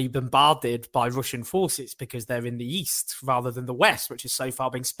heavily bombarded by Russian forces because they're in the east rather than the west, which is so far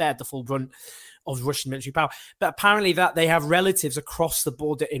being spared the full brunt of Russian military power. But apparently that they have relatives across the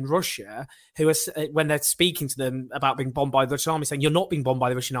border in Russia who are, when they're speaking to them about being bombed by the Russian army, saying, you're not being bombed by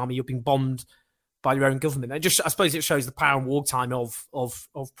the Russian army, you're being bombed by your own government. And I suppose it shows the power and wartime of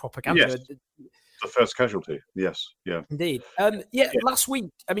propaganda. Yes. The first casualty, yes, yeah, indeed. Last week,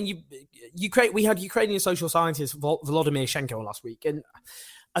 we had Ukrainian social scientist Volodymyr Shenko on last week, and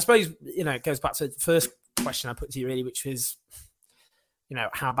I suppose it goes back to the first question I put to you, really, which was,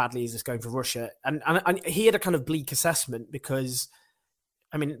 how badly is this going for Russia? And he had a kind of bleak assessment because,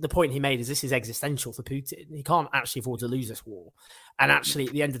 the point he made is this is existential for Putin. He can't actually afford to lose this war, and actually,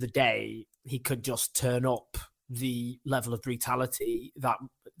 at the end of the day, he could just turn up the level of brutality that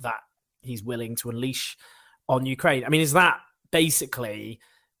he's willing to unleash on Ukraine. Is that basically,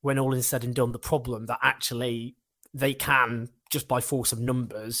 when all is said and done, the problem that actually they can, just by force of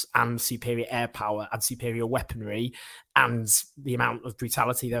numbers and superior air power and superior weaponry and the amount of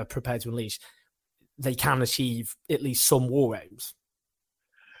brutality they're prepared to unleash, they can achieve at least some war aims?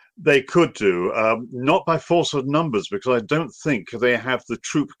 They could do, not by force of numbers, because I don't think they have the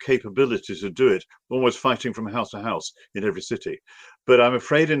troop capability to do it, almost fighting from house to house in every city. But I'm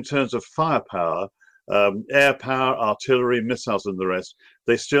afraid in terms of firepower, air power, artillery, missiles and the rest,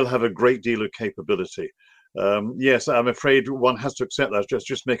 they still have a great deal of capability. Yes, I'm afraid one has to accept that. I was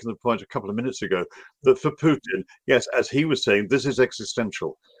just making the point a couple of minutes ago that for Putin, yes, as he was saying, this is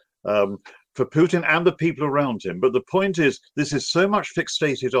existential. For Putin and the people around him. But the point is, this is so much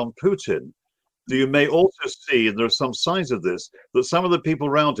fixated on Putin that you may also see, and there are some signs of this, that some of the people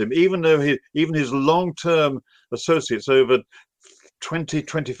around him, even his long-term associates over 20,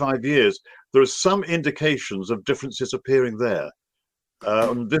 25 years, there are some indications of differences appearing there.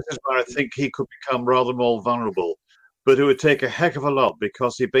 And this is where I think he could become rather more vulnerable. But it would take a heck of a lot,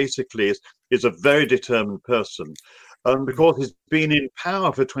 because he basically is a very determined person. And because he's been in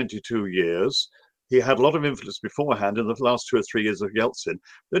power for 22 years, he had a lot of influence beforehand in the last 2 or 3 years of Yeltsin.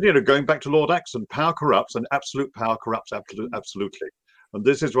 Then, going back to Lord Axon, power corrupts, and absolute power corrupts absolutely. And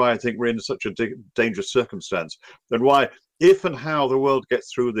this is why I think we're in such a dangerous circumstance. And why, if and how the world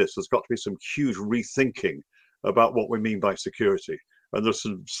gets through this, there's got to be some huge rethinking about what we mean by security. And there's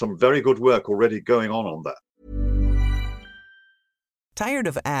some very good work already going on that. Tired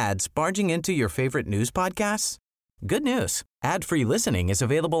of ads barging into your favorite news podcasts? Good news. Ad-free listening is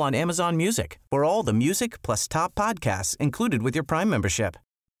available on Amazon Music for all the music plus top podcasts included with your Prime membership.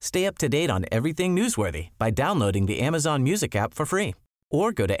 Stay up to date on everything newsworthy by downloading the Amazon Music app for free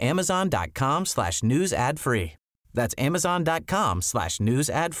or go to amazon.com/news ad free. That's amazon.com/news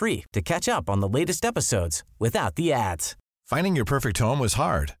ad free to catch up on the latest episodes without the ads. Finding your perfect home was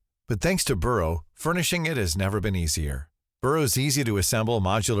hard, but thanks to Burrow, furnishing it has never been easier. Burrow's easy-to-assemble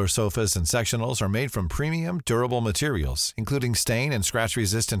modular sofas and sectionals are made from premium, durable materials, including stain and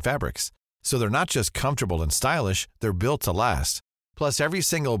scratch-resistant fabrics. So they're not just comfortable and stylish, they're built to last. Plus, every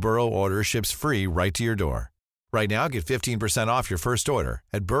single Burrow order ships free right to your door. Right now, get 15% off your first order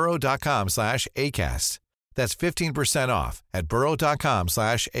at burrow.com/ACAST. That's 15% off at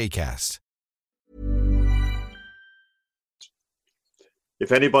burrow.com/ACAST.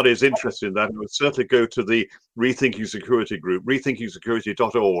 If anybody is interested in that, I would certainly go to the Rethinking Security group,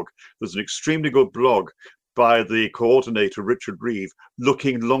 rethinkingsecurity.org. There's an extremely good blog by the coordinator, Richard Reeve,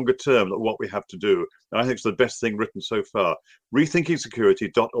 looking longer term at what we have to do. And I think it's the best thing written so far.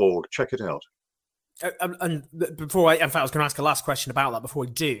 Rethinkingsecurity.org. Check it out. And before in fact, I was going to ask a last question about that before we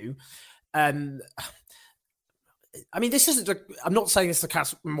do. This isn't. I'm not saying this to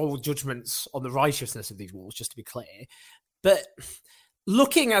cast moral judgments on the righteousness of these wars, just to be clear. But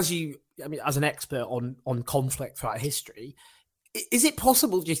looking as an expert on conflict throughout history, is it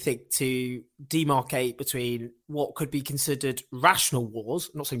possible, do you think, to demarcate between what could be considered rational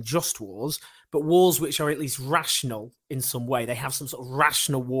wars, I'm not saying just wars, but wars which are at least rational in some way? They have some sort of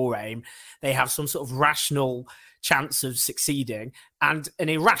rational war aim. They have some sort of rational chance of succeeding, and an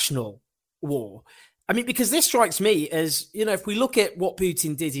irrational war. Because this strikes me as, if we look at what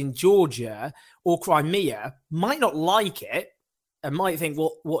Putin did in Georgia or Crimea, might not like it and might think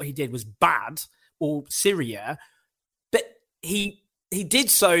what he did was bad, or Syria, but he did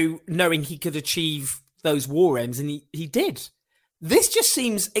so knowing he could achieve those war aims, and he did. This just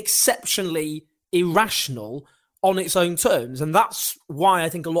seems exceptionally irrational on its own terms. And that's why I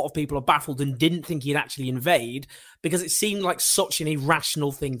think a lot of people are baffled and didn't think he'd actually invade, because it seemed like such an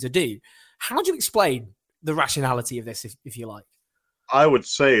irrational thing to do. How do you explain the rationality of this, if you like? I would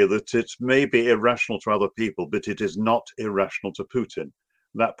say that it may be irrational to other people, but it is not irrational to Putin.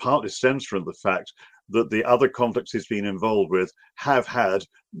 That partly stems from the fact that the other conflicts he's been involved with have had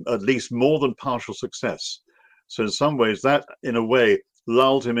at least more than partial success. So in some ways, that, in a way,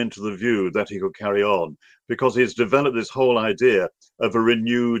 lulled him into the view that he could carry on, because he's developed this whole idea of a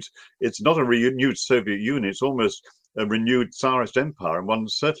renewed, it's not a renewed Soviet Union, it's almost a renewed Tsarist empire. And one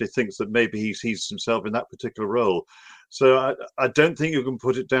certainly thinks that maybe he sees himself in that particular role. So I don't think you can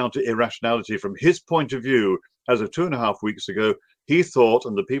put it down to irrationality. From his point of view, as of 2.5 weeks ago, he thought,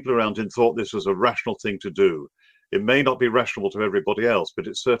 and the people around him thought, this was a rational thing to do. It may not be rational to everybody else, but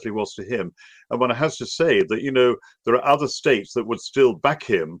it certainly was to him. And one has to say that, you know, there are other states that would still back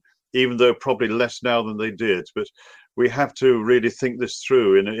him, even though probably less now than they did. But we have to really think this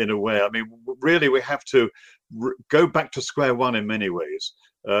through in a way. I mean, really, we have to go back to square one in many ways.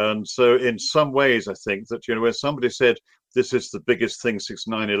 And so in some ways, I think that, you know, where somebody said this is the biggest thing since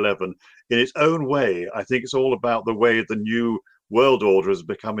 9/11, in its own way, I think it's all about the way the new world order has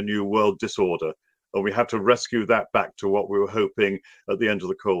become a new world disorder. And we have to rescue that back to what we were hoping at the end of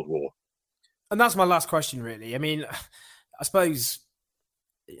the Cold War. And that's my last question, really. I mean, I suppose,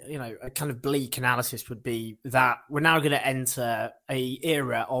 you know, a kind of bleak analysis would be that we're now going to enter a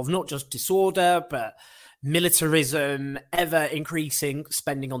era of not just disorder, but militarism, ever increasing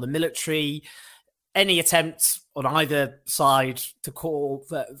spending on the military. Any attempts on either side to call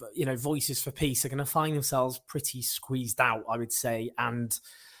for, you know, voices for peace are going to find themselves pretty squeezed out, I would say, and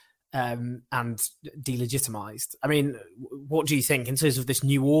delegitimized. I mean, what do you think in terms of this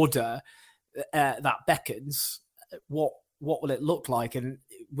new order that beckons? What will it look like, and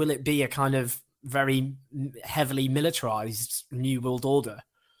will it be a kind of very heavily militarized new world order?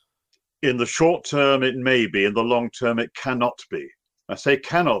 In the short term, it may be. In the long term, it cannot be. I say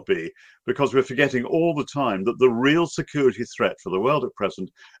cannot be because we're forgetting all the time that the real security threat for the world at present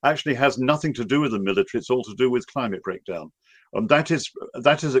actually has nothing to do with the military. It's all to do with climate breakdown. And that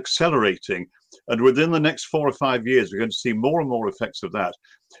is accelerating. And within the next 4 or 5 years, we're going to see more and more effects of that.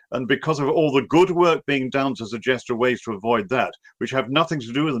 And because of all the good work being done to suggest ways to avoid that, which have nothing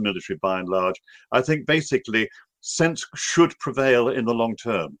to do with the military by and large, I think basically sense should prevail in the long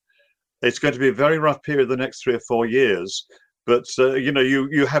term. It's going to be a very rough period the next 3 or 4 years, but you know,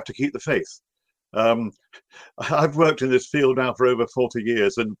 you have to keep the faith. I've worked in this field now for over 40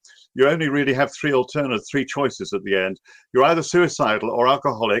 years, and you only really have three choices at the end. You're either suicidal or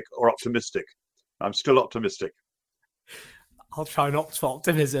alcoholic or optimistic. I'm still optimistic. I'll try not to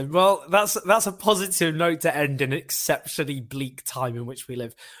optimism. Well, that's a positive note to end an exceptionally bleak time in which we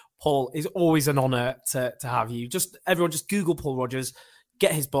live. Paul, it's always an honour to have you. Everyone just Google Paul Rogers,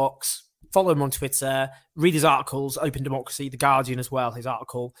 get his books, follow him on Twitter, read his articles, Open Democracy, The Guardian as well, his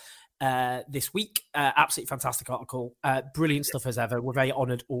article this week. Absolutely fantastic article. Brilliant stuff as ever. We're very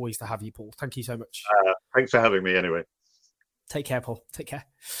honoured always to have you, Paul. Thank you so much. Thanks for having me anyway. Take care, Paul. Take care.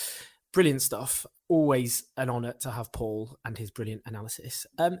 Brilliant stuff. Always an honour to have Paul and his brilliant analysis.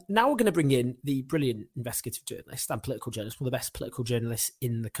 Now we're going to bring in the brilliant investigative journalist and political journalist, one of the best political journalists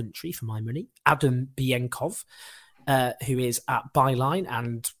in the country, for my money, Adam Bienkov, who is at Byline,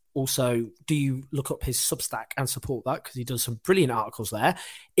 and also do look up his Substack and support that because he does some brilliant articles there,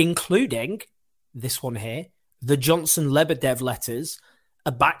 including this one here, the Johnson-Lebedev letters,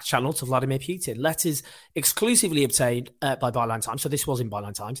 a back channel to Vladimir Putin. Letters exclusively obtained by Byline Times, so this was in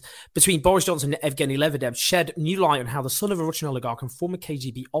Byline Times, between Boris Johnson and Evgeny Lebedev shed new light on how the son of a Russian oligarch and former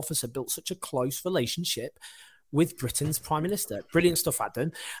KGB officer built such a close relationship with Britain's Prime Minister. Brilliant stuff,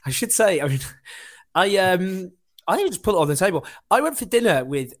 Adam. I should say, I mean, I think just put it on the table. I went for dinner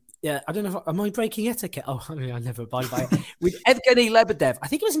with, I don't know, am I breaking etiquette? Oh, I mean, I never abide by it. With Evgeny Lebedev. I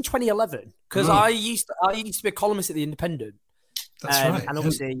think it was in 2011 because I used to be a columnist at The Independent. That's right. And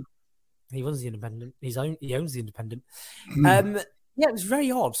obviously, he runs The Independent. He owns The Independent. Yeah, it was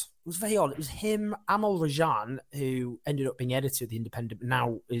very odd. It was him, Amal Rajan, who ended up being editor of The Independent, but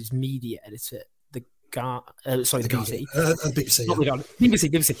now is media editor. The BBC. BBC. Not Yeah.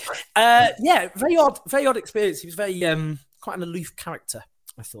 BBC. Yeah, very odd experience. He was very quite an aloof character,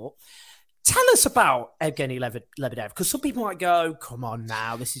 I thought. Tell us about Evgeny Lebedev, because some people might go, come on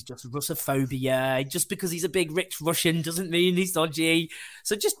now, this is just Russophobia. Just because he's a big, rich Russian doesn't mean he's dodgy.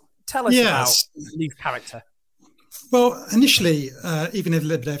 So just tell us about aloof character. Well, initially, Evgeny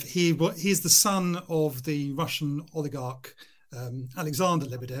Lebedev, he's the son of the Russian oligarch Alexander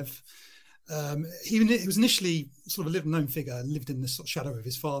Lebedev. He was initially sort of a little known figure, lived in the sort of shadow of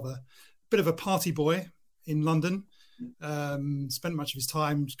his father, bit of a party boy, in London, spent much of his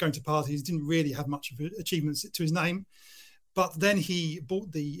time going to parties, didn't really have much of achievements to his name. But then he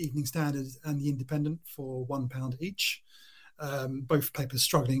bought the Evening Standard and the Independent for £1 each, both papers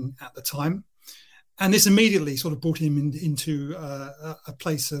struggling at the time. And this immediately sort of brought him into a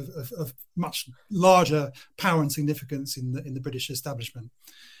place of much larger power and significance in the British establishment.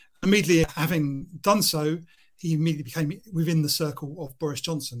 Immediately having done so, he immediately became within the circle of Boris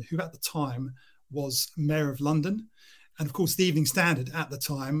Johnson, who at the time was Mayor of London. And of course, the Evening Standard at the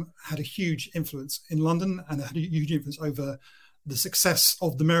time had a huge influence in London and had a huge influence over the success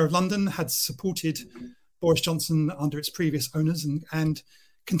of the Mayor of London, had supported Boris Johnson under its previous owners and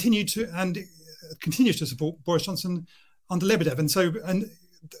continues to support Boris Johnson under Lebedev. And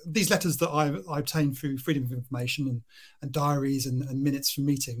these letters that I obtained through Freedom of Information and diaries and minutes from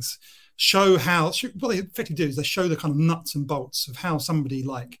meetings show how, what they effectively do is they show the kind of nuts and bolts of how somebody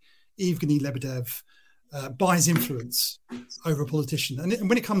like Evgeny Lebedev buys influence over a politician. And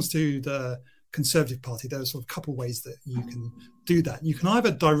when it comes to the Conservative Party, there are sort of a couple of ways that you can do that. You can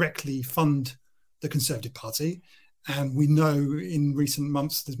either directly fund the Conservative Party, and we know in recent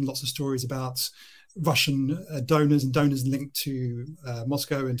months there's been lots of stories about Russian donors and donors linked to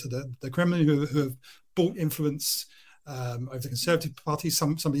Moscow and to the Kremlin who have bought influence over the Conservative Party.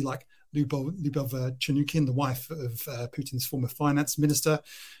 Somebody like Lyubov Chernukin, the wife of Putin's former finance minister,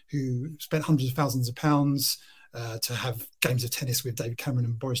 who spent hundreds of thousands of pounds to have games of tennis with David Cameron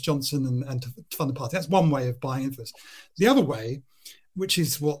and Boris Johnson and to fund the party. That's one way of buying influence. The other way, which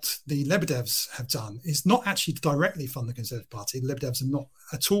is what the Lebedevs have done, is not actually to directly fund the Conservative Party. The Lebedevs have not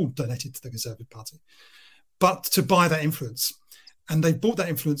at all donated to the Conservative Party, but to buy that influence. And they bought that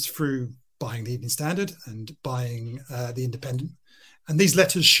influence through buying the Evening Standard and buying the Independent. And these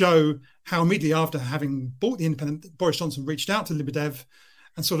letters show how immediately after having bought the Independent, Boris Johnson reached out to Lebedev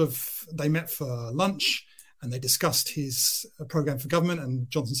and they met for lunch and they discussed his programme for government. And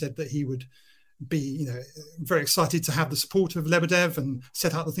Johnson said that he would be, very excited to have the support of Lebedev and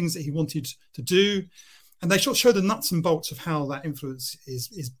set out the things that he wanted to do. And they show the nuts and bolts of how that influence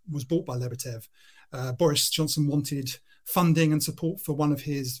was bought by Lebedev. Boris Johnson wanted funding and support for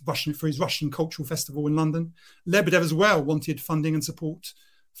his Russian cultural festival in London. Lebedev as well wanted funding and support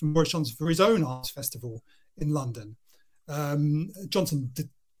from Boris Johnson for his own arts festival in London. Johnson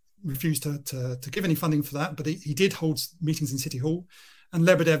refused to give any funding for that, but he did hold meetings in City Hall. And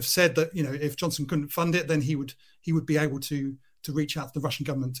Lebedev said that if Johnson couldn't fund it, then he would be able to reach out to the Russian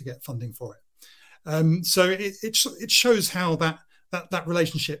government to get funding for it. So it shows how that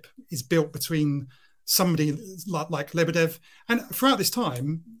relationship is built between somebody like Lebedev. And throughout this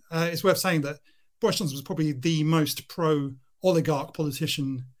time, it's worth saying that Boris Johnson was probably the most pro-oligarch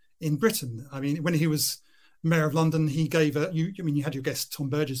politician in Britain. I mean, when he was Mayor of London, he gave you had your guest Tom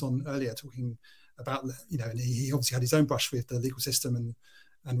Burgess on earlier talking about, and he obviously had his own brush with the legal system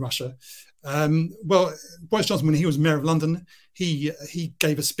and Russia. Well, Boris Johnson, when he was Mayor of London, he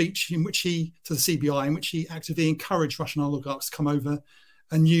gave a speech to the CBI in which he actively encouraged Russian oligarchs to come over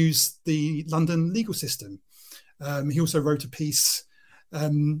and use the London legal system. He also wrote a piece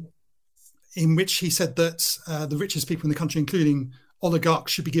in which he said that the richest people in the country, including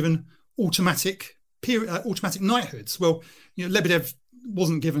oligarchs, should be given automatic knighthoods. Well, Lebedev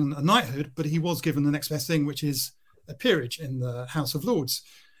wasn't given a knighthood, but he was given the next best thing, which is a peerage in the House of Lords.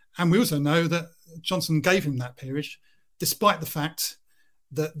 And we also know that Johnson gave him that peerage, despite the fact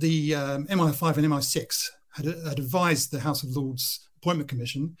that the MI5 and MI6 had advised the House of Lords Appointment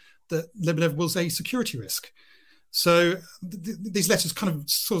Commission that Lebedev was a security risk. So these letters kind of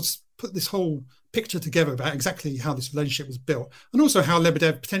sort of put this whole picture together about exactly how this relationship was built, and also how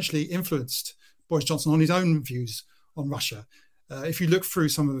Lebedev potentially influenced Boris Johnson on his own views on Russia. If you look through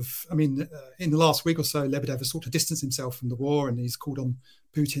in the last week or so, Lebedev has sought to distance himself from the war, and he's called on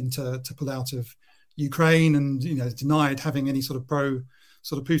Putin to pull out of Ukraine, and denied having any sort of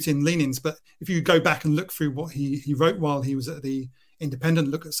Putin leanings. But if you go back and look through what he wrote while he was at the Independent,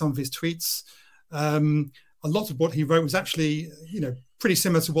 look at some of his tweets, a lot of what he wrote was actually pretty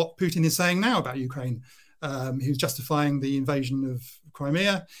similar to what Putin is saying now about Ukraine. He was justifying the invasion of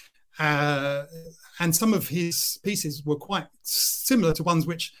Crimea. And some of his pieces were quite similar to ones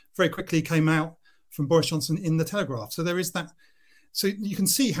which very quickly came out from Boris Johnson in the Telegraph. So there is that. So you can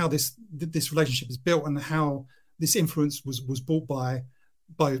see how this relationship is built and how this influence was bought by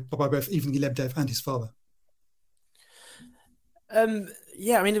both Evgeny Lebedev and his father.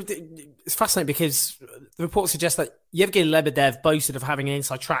 It's fascinating because the report suggests that Yevgeny Lebedev boasted of having an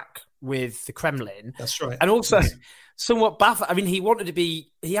inside track with the Kremlin. That's right. And also somewhat baffled. I mean,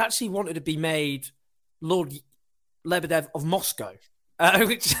 he actually wanted to be made Lord Lebedev of Moscow.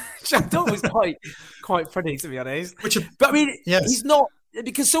 which I thought was quite funny, to be honest. But I mean, yes. He's not,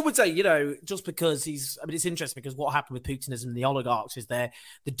 because some would say, just because it's interesting because what happened with Putinism and the oligarchs is the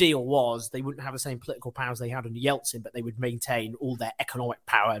deal was they wouldn't have the same political powers they had under Yeltsin, but they would maintain all their economic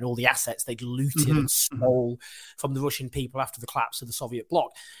power and all the assets they'd looted and stole from the Russian people after the collapse of the Soviet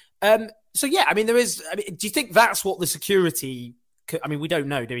bloc. So yeah, I mean, do you think that's what the security? I mean, we don't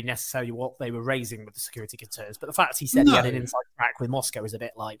know, do we, necessarily what they were raising with the security concerns, but the fact he said he had an inside track with Moscow is a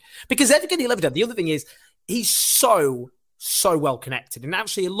bit like, because Evgeny Lebedev, the other thing is he's so well connected, and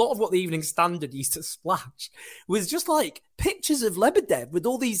actually a lot of what the Evening Standard used to splash was just like pictures of Lebedev with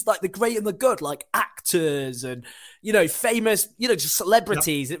all these like the great and the good, like actors and famous just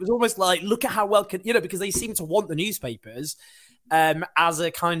celebrities. Yep. It was almost like, look at how well because they seem to want the newspapers as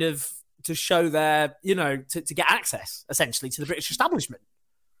a kind of to show their, to get access, essentially, to the British establishment.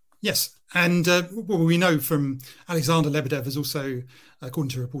 Yes. And what we know from Alexander Lebedev has also, according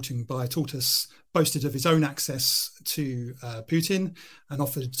to reporting by Tortoise, boasted of his own access to Putin and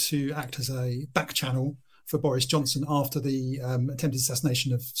offered to act as a back channel for Boris Johnson after the attempted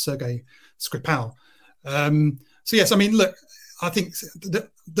assassination of Sergei Skripal. So, yes, I mean, look, I think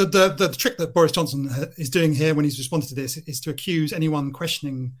the trick that Boris Johnson is doing here when he's responded to this is to accuse anyone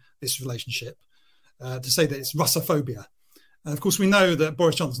questioning this relationship, to say that it's Russophobia. And of course, we know that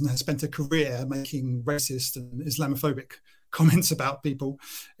Boris Johnson has spent a career making racist and Islamophobic comments about people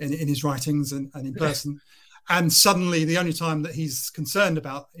in his writings and in person. And suddenly the only time that he's concerned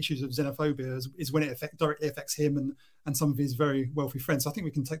about issues of xenophobia is when it directly affects him and some of his very wealthy friends. So I think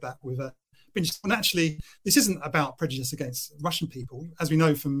we can take that with a pinch. And actually, this isn't about prejudice against Russian people. As we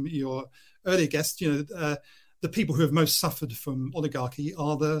know from your earlier guest, the people who have most suffered from oligarchy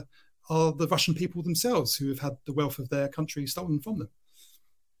are the Russian people themselves, who have had the wealth of their country stolen from them.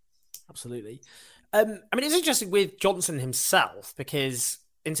 Absolutely. I mean, it's interesting with Johnson himself, because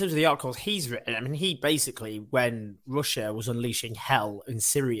in terms of the articles he's written, I mean, he basically, when Russia was unleashing hell in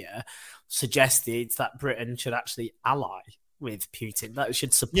Syria, suggested that Britain should actually ally with Putin, that it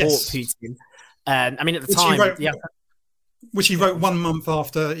should support Putin. I mean, at the time... Which he wrote 1 month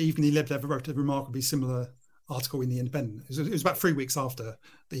after Evgeny Lebedev wrote a remarkably similar article in The Independent. It was about 3 weeks after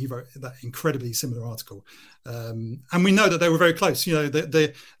that he wrote that incredibly similar article. And we know that they were very close.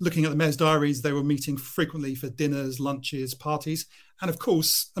 They're looking at the mayor's diaries, they were meeting frequently for dinners, lunches, parties. And of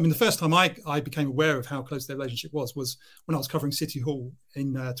course, I mean, the first time I became aware of how close their relationship was when I was covering City Hall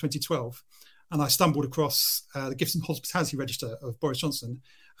in 2012. And I stumbled across the Gifts and Hospitality Register of Boris Johnson,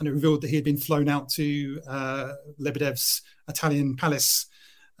 and it revealed that he had been flown out to Lebedev's Italian palace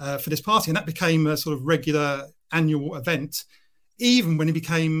for this party. And that became a sort of regular annual event, even when he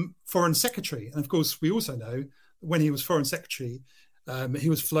became Foreign Secretary. And of course, we also know that when he was Foreign Secretary, he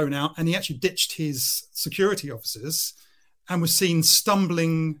was flown out and he actually ditched his security officers and was seen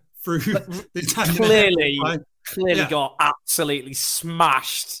stumbling through the Italian clearly got absolutely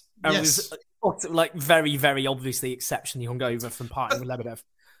smashed. And was like very, very obviously exceptionally hungover from partying with Lebedev.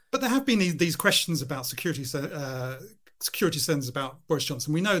 But there have been these questions about security concerns about Boris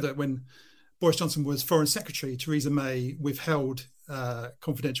Johnson. We know that when Boris Johnson was Foreign Secretary, Theresa May withheld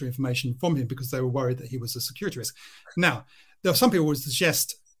confidential information from him because they were worried that he was a security risk. Now, there are some people who would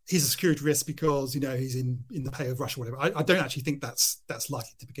suggest he's a security risk because he's in the pay of Russia or whatever. I don't actually think that's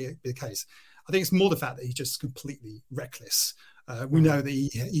likely to be the case. I think it's more the fact that he's just completely reckless. We know that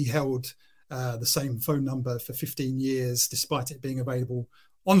he held the same phone number for 15 years, despite it being available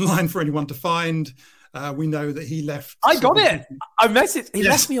online for anyone to find. We know that he left. I got it. I messaged. He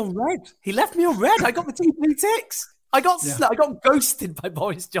left me on red. He left me on red. I got the T3 ticks. I got ghosted by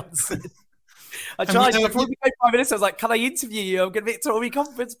Boris Johnson. I tried before we go 5 minutes. I was like, "Can I interview you? I'm going to be at Tory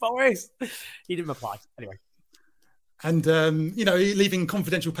conference, Boris." He didn't reply. Anyway. And leaving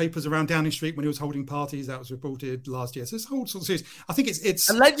confidential papers around Downing Street when he was holding parties, that was reported last year. So it's a whole sort of series. I think it's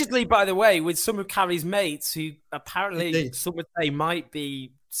allegedly, by the way, with some of Carrie's mates who apparently some would say might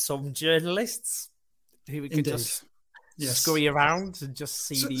be some journalists who could just scurry around and just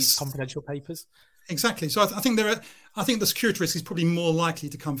see these confidential papers. Exactly. So I think the security risk is probably more likely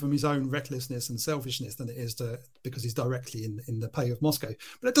to come from his own recklessness and selfishness than it is because he's directly in the pay of Moscow.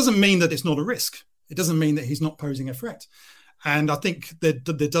 But it doesn't mean that it's not a risk. It doesn't mean that he's not posing a threat. And I think that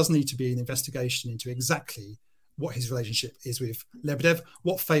there does need to be an investigation into exactly what his relationship is with Lebedev,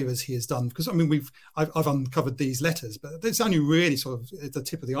 what favours he has done. Because, I mean, I've uncovered these letters, but it's only really sort of the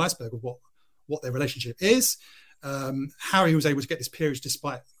tip of the iceberg of what their relationship is, how he was able to get this peerage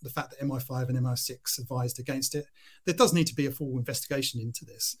despite the fact that MI5 and MI6 advised against it. There does need to be a full investigation into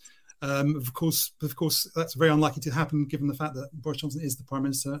this. Of course, that's very unlikely to happen given the fact that Boris Johnson is the Prime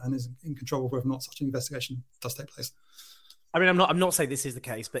Minister and is in control of whether or not such an investigation does take place. I mean, I'm not saying this is the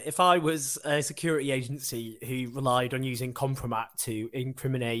case, but if I was a security agency who relied on using compromat to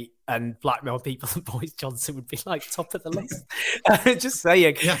incriminate and blackmail people, Boris Johnson would be like top of the list. Just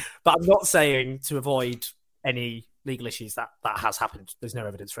saying. Yeah. But I'm not saying to avoid any legal issues that has happened. There's no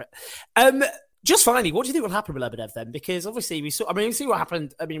evidence for it. Just finally, what do you think will happen with Lebedev then? Because obviously we see what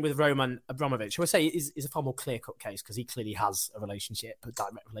happened. I mean, with Roman Abramovich, who I say is a far more clear-cut case because he clearly has a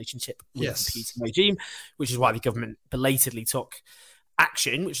direct relationship with the Putin regime, which is why the government belatedly took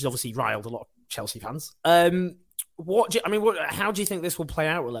action, which has obviously riled a lot of Chelsea fans. How do you think this will play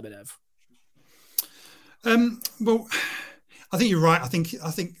out with Lebedev? Well, I think you're right. I think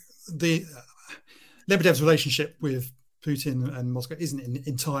the Lebedev's relationship with Putin and Moscow isn't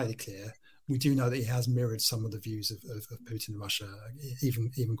entirely clear. We do know that he has mirrored some of the views of Putin and Russia,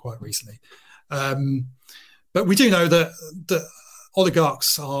 even quite recently. But we do know that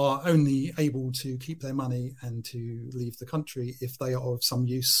oligarchs are only able to keep their money and to leave the country if they are of some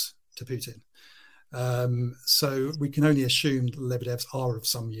use to Putin. So we can only assume that Lebedevs are of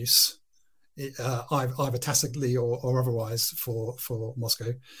some use, either tacitly or otherwise, for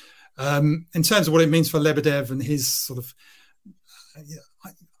Moscow. In terms of what it means for Lebedev and his sort of...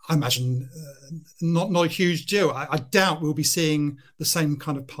 I imagine not a huge deal. I doubt we'll be seeing the same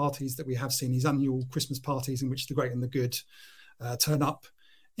kind of parties that we have seen, these annual Christmas parties in which the great and the good turn up,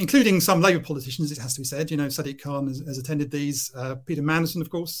 including some Labour politicians, it has to be said. You know, Sadiq Khan has attended these. Peter Mandelson, of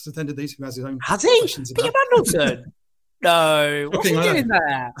course, has attended these, who has his own... Has he? Peter Mandelson? No. What's he doing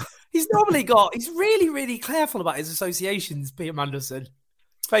there? He's really, really careful about his associations, Peter Mandelson.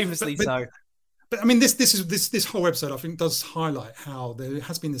 Famously so. But I mean, this whole episode, I think, does highlight how there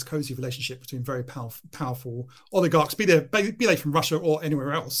has been this cozy relationship between very powerful oligarchs, be they from Russia or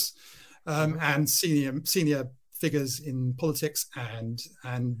anywhere else, and senior figures in politics and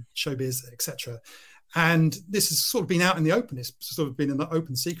showbiz, etc. And this has sort of been out in the open. It's sort of been an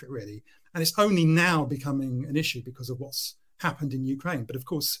open secret, really, and it's only now becoming an issue because of what's happened in Ukraine. But of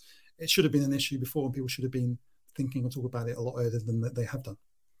course, it should have been an issue before, and people should have been thinking or talking about it a lot earlier than they have done.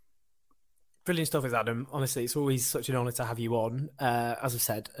 Brilliant stuff with Adam. Honestly, it's always such an honour to have you on. As I've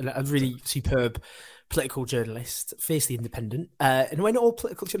said, a really superb political journalist, fiercely independent, and when all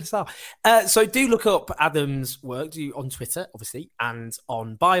political journalists are. So do look up Adam's work on Twitter, obviously, and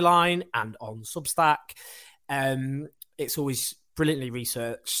on Byline and on Substack. It's always brilliantly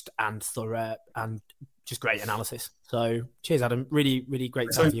researched and thorough and just great analysis. So cheers, Adam. Really, really great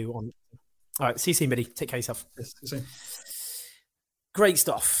to have you on. All right, see you soon, buddy. Take care of yourself. Yes, see you soon. Great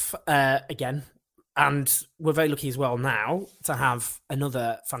stuff again. And we're very lucky as well now to have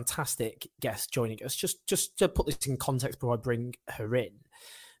another fantastic guest joining us. Just to put this in context before I bring her in.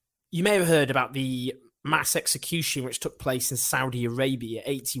 You may have heard about the mass execution which took place in Saudi Arabia,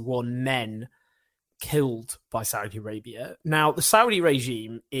 81 men killed by Saudi Arabia. Now, the Saudi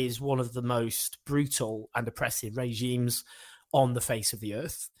regime is one of the most brutal and oppressive regimes on the face of the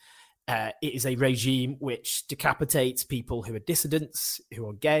earth. It is a regime which decapitates people who are dissidents, who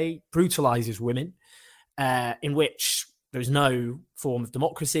are gay, brutalizes women, in which there is no form of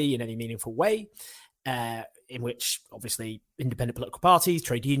democracy in any meaningful way, in which obviously independent political parties,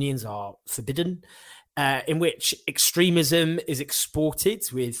 trade unions are forbidden, in which extremism is exported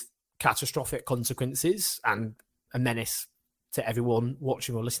with catastrophic consequences and a menace to everyone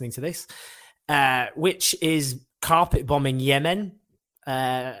watching or listening to this, which is carpet bombing Yemen.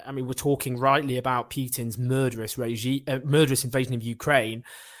 I mean, we're talking rightly about Putin's murderous invasion of Ukraine.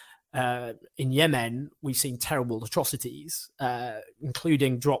 In Yemen, we've seen terrible atrocities,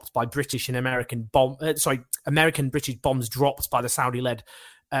 including dropped by British and American British bombs dropped by the Saudi-led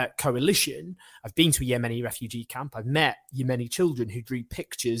coalition. I've been to a Yemeni refugee camp. I've met Yemeni children who drew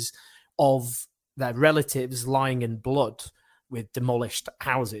pictures of their relatives lying in blood with demolished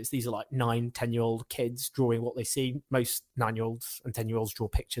houses. These are like 9-10-year-old kids drawing what they see. Most 9-year-olds and 10-year-olds draw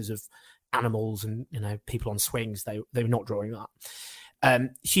pictures of animals and people on swings. They're not drawing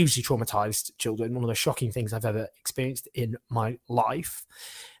that. Hugely traumatized children. One of the shocking things I've ever experienced in my life.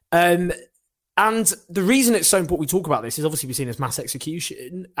 And the reason it's so important we talk about this is obviously we're seeing as mass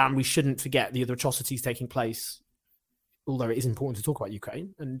execution, and we shouldn't forget the other atrocities taking place, although it is important to talk about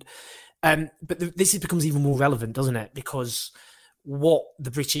Ukraine. But this becomes even more relevant, doesn't it? Because what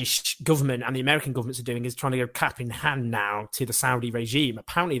the British government and the American governments are doing is trying to go cap in hand now to the Saudi regime.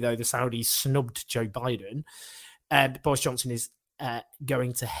 Apparently, though, the Saudis snubbed Joe Biden. Boris Johnson is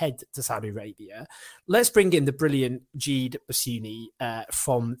going to head to Saudi Arabia. Let's bring in the brilliant Jeed Basuni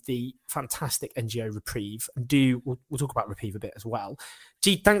from the fantastic NGO Reprieve. We'll talk about Reprieve a bit as well.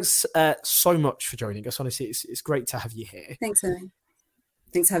 Jeed, thanks so much for joining us. Honestly, it's great to have you here. Thanks, Owen.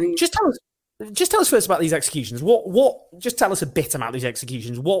 Thanks for having me. Just tell us, Just tell us first about these executions. Just tell us a bit about these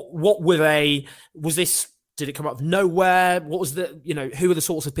executions. What were they? Was this? Did it come out of nowhere? What was who were the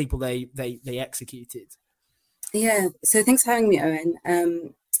sorts of people they executed? Yeah. So thanks for having me,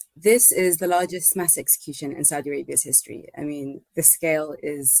 Owen. This is the largest mass execution in Saudi Arabia's history. I mean, the scale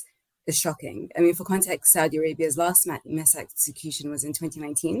is shocking. I mean, for context, Saudi Arabia's last mass execution was in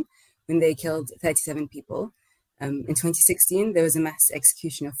 2019 when they killed 37 people. In 2016, there was a mass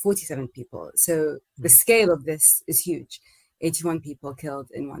execution of 47 people. So the scale of this is huge. 81 people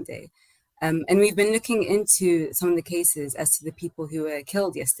killed in one day. And we've been looking into some of the cases as to the people who were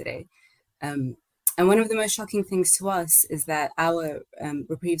killed yesterday. And one of the most shocking things to us is that our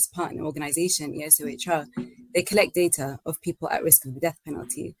Reprieve's partner organization, ESOHR, they collect data of people at risk of the death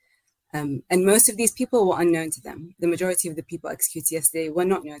penalty. And most of these people were unknown to them. The majority of the people executed yesterday were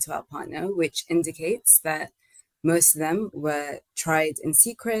not known to our partner, which indicates that most of them were tried in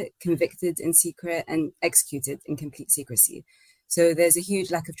secret, convicted in secret, and executed in complete secrecy. So there's a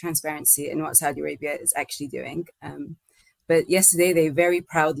huge lack of transparency in what Saudi Arabia is actually doing. But yesterday, they very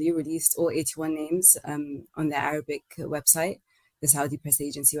proudly released all 81 names on their Arabic website, the Saudi press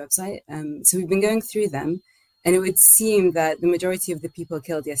agency website. So we've been going through them, and it would seem that the majority of the people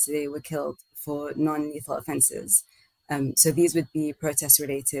killed yesterday were killed for non-lethal offenses. So these would be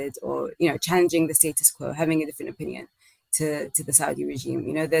protest-related or, challenging the status quo, having a different opinion to the Saudi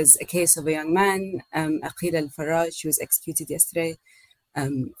regime. There's a case of a young man, Aqil al-Faraj, who was executed yesterday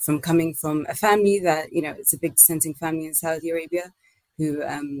from coming from a family that, it's a big dissenting family in Saudi Arabia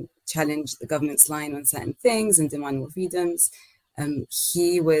who challenged the government's line on certain things and demand more freedoms.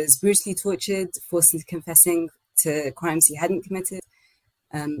 He was brutally tortured, forced into confessing to crimes he hadn't committed.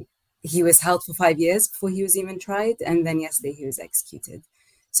 He was held for 5 years before he was even tried, and then yesterday he was executed.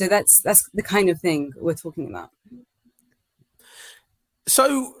 So that's the kind of thing we're talking about.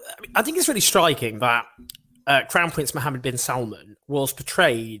 So I think it's really striking that Crown Prince Mohammed bin Salman was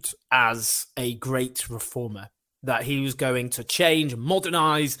portrayed as a great reformer, that he was going to change and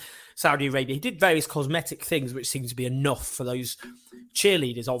modernize Saudi Arabia. He did various cosmetic things which seemed to be enough for those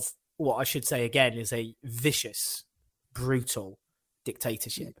cheerleaders of what I should say again is a vicious, brutal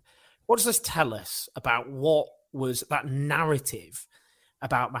dictatorship. What does this tell us about what was that narrative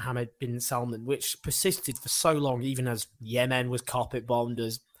about Mohammed bin Salman, which persisted for so long, even as Yemen was carpet bombed,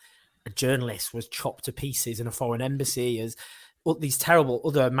 as a journalist was chopped to pieces in a foreign embassy, as all these terrible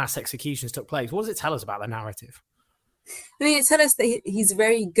other mass executions took place? What does it tell us about the narrative? I mean, it tells us that he's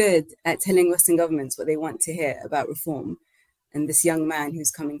very good at telling Western governments what they want to hear about reform. And this young man who's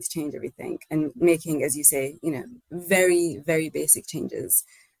coming to change everything and making, as you say, very, very basic changes.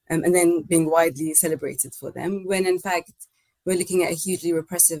 And then being widely celebrated for them, when in fact, we're looking at a hugely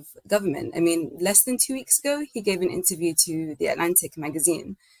repressive government. I mean, less than 2 weeks ago, he gave an interview to The Atlantic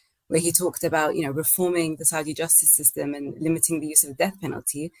magazine, where he talked about, reforming the Saudi justice system and limiting the use of the death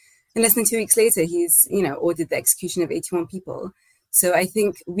penalty. And less than 2 weeks later, he's, ordered the execution of 81 people. So I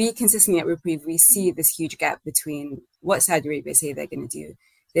think we consistently at Reprieve, we see this huge gap between what Saudi Arabia say they're going to do.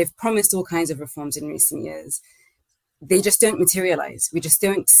 They've promised all kinds of reforms in recent years. They just don't materialize. We just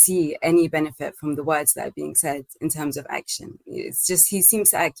don't see any benefit from the words that are being said in terms of action. It's just, he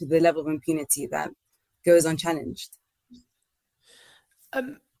seems to act with a level of impunity that goes unchallenged.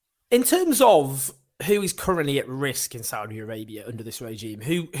 In terms of who is currently at risk in Saudi Arabia under this regime,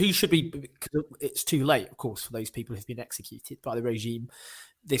 who should be, because it's too late, of course, for those people who've been executed by the regime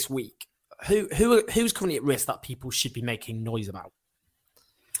this week. Who's currently at risk that people should be making noise about?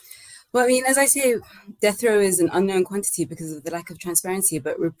 Well, I mean, as I say, death row is an unknown quantity because of the lack of transparency,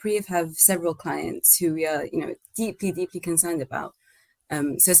 but Reprieve have several clients who we are, deeply, deeply concerned about.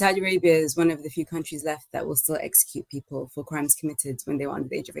 So Saudi Arabia is one of the few countries left that will still execute people for crimes committed when they were under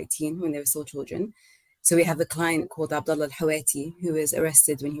the age of 18, when they were still children. So we have a client called Abdullah al-Hawati, who was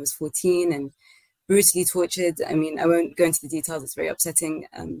arrested when he was 14 and brutally tortured. I mean, I won't go into the details, it's very upsetting.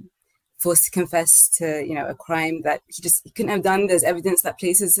 Forced to confess to, a crime that he couldn't have done. There's evidence that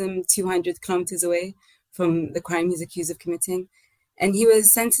places him 200 kilometers away from the crime he's accused of committing. And he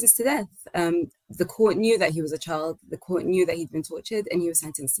was sentenced to death. The court knew that he was a child. The court knew that he'd been tortured, and he was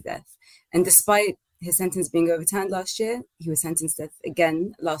sentenced to death. And despite his sentence being overturned last year, he was sentenced to death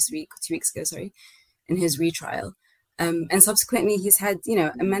again 2 weeks ago, in his retrial. And subsequently, he's had,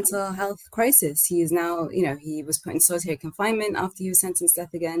 a mental health crisis. He is now, he was put in solitary confinement after he was sentenced to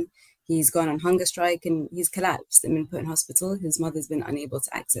death again. He's gone on hunger strike and he's collapsed and been put in hospital. His mother's been unable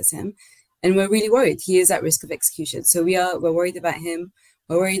to access him. And we're really worried. He is at risk of execution. So we're worried about him.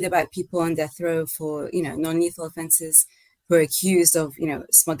 We're worried about people on death row for, non-lethal offenses who are accused of,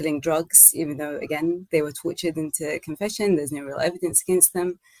 smuggling drugs, even though, again, they were tortured into confession. There's no real evidence against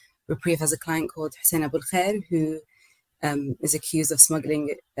them. Reprieve has a client called Hussein Abul Khair, who is accused of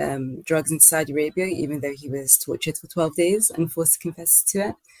smuggling drugs into Saudi Arabia, even though he was tortured for 12 days and forced to confess to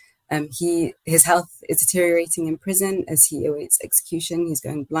it. His health is deteriorating in prison as he awaits execution. He's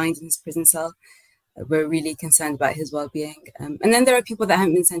going blind in his prison cell. We're really concerned about his well-being. And then there are people that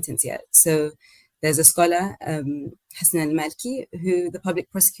haven't been sentenced yet. So there's a scholar, Hassan al-Malki, who the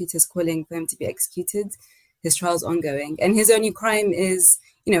public prosecutor is calling for him to be executed. His trial's ongoing. And his only crime is,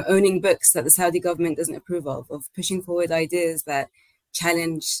 owning books that the Saudi government doesn't approve of pushing forward ideas that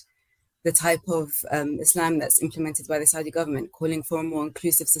challenge the type of Islam that's implemented by the Saudi government, calling for a more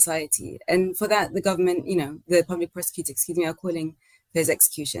inclusive society. And for that, the government, the public prosecutor, are calling for his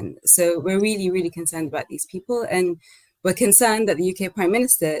execution. So we're really, really concerned about these people. And we're concerned that the UK Prime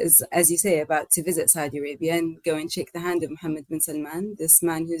Minister is, as you say, about to visit Saudi Arabia and go and shake the hand of Mohammed bin Salman, this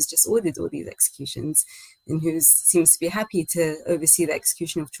man who's just ordered all these executions and who seems to be happy to oversee the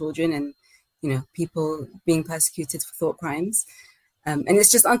execution of children and, people being persecuted for thought crimes. And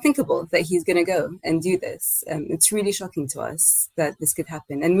it's just unthinkable that he's going to go and do this. It's really shocking to us that this could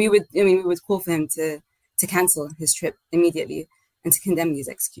happen. And we would call for him to cancel his trip immediately and to condemn these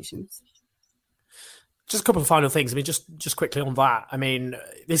executions. Just a couple of final things. Just quickly on that.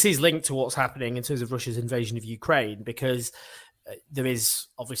 This is linked to what's happening in terms of Russia's invasion of Ukraine, because there is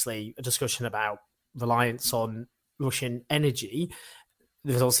obviously a discussion about reliance on Russian energy.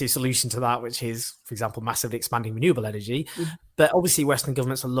 There's also a solution to that, which is, for example, massively expanding renewable energy. Mm-hmm. But obviously Western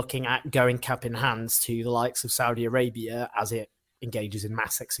governments are looking at going cap in hands to the likes of Saudi Arabia as it engages in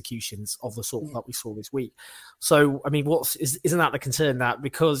mass executions of the sort that we saw this week. So, isn't that the concern, that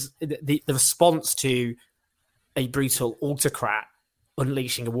because the response to a brutal autocrat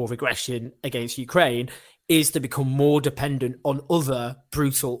unleashing a war of aggression against Ukraine is to become more dependent on other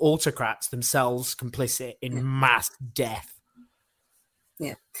brutal autocrats themselves complicit in mass death?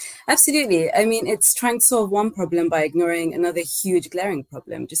 Yeah, absolutely. It's trying to solve one problem by ignoring another huge glaring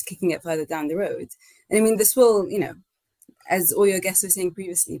problem, just kicking it further down the road. And this will, as all your guests were saying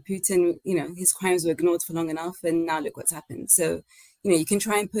previously, Putin, his crimes were ignored for long enough, and now look what's happened. So, you can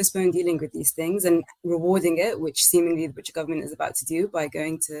try and postpone dealing with these things and rewarding it, which seemingly the British government is about to do by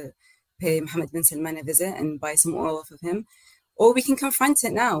going to pay Mohammed bin Salman a visit and buy some oil off of him. Or we can confront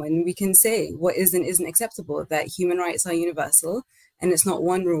it now and we can say what is and isn't acceptable, that human rights are universal and it's not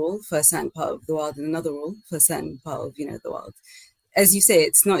one rule for a certain part of the world and another rule for a certain part of, the world. As you say,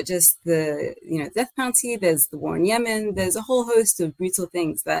 it's not just the, death penalty, there's the war in Yemen, there's a whole host of brutal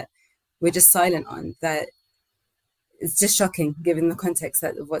things that we're just silent on, that it's just shocking given the context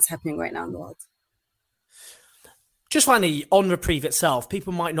of what's happening right now in the world. Just finally, on Reprieve itself,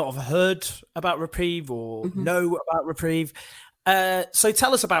 people might not have heard about Reprieve or know about Reprieve. So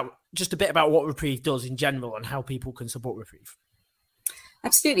tell us just a bit about what Reprieve does in general and how people can support Reprieve.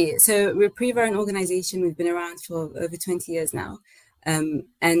 Absolutely. So Reprieve are an organisation. We've been around for over 20 years now.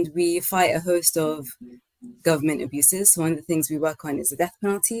 And we fight a host of government abuses. So one of the things we work on is the death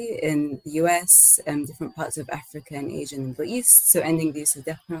penalty in the US, different parts of Africa and Asia and the Middle East. So ending the use of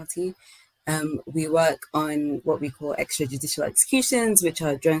death penalty. We work on what we call extrajudicial executions, which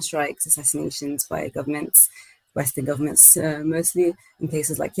are drone strikes, assassinations by governments, Western governments mostly, in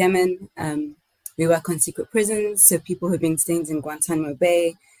places like Yemen. We work on secret prisons, so people who have been detained in Guantanamo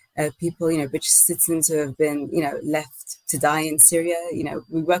Bay, people, British citizens who have been, left to die in Syria.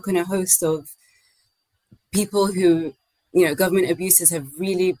 We work on a host of people who, government abuses have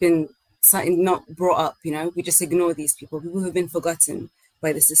really been not brought up. We just ignore these people who have been forgotten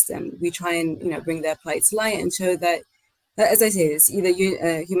by the system. We try and, bring their plight to light and show that, as I say, it's either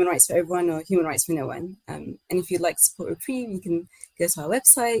human rights for everyone or human rights for no one. And if you'd like to support Reprieve, you can go to our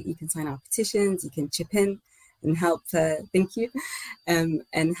website, you can sign our petitions, you can chip in and help, thank you,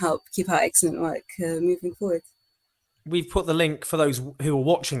 and help keep our excellent work moving forward. We've put the link for those who are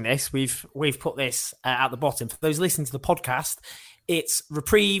watching this. We've put this at the bottom. For those listening to the podcast, it's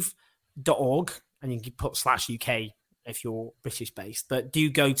reprieve.org, and you can put /UK if you're British based. But do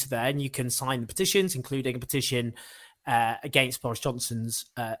go to there and you can sign the petitions, including a petition against Boris Johnson's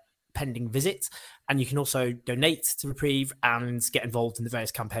pending visit. And you can also donate to Reprieve and get involved in the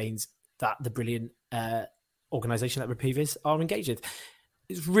various campaigns that the brilliant organisation that Reprieve is are engaged with.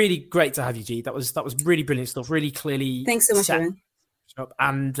 It's really great to have you, G. That was really brilliant stuff. Really clearly. Thanks so much, Aaron.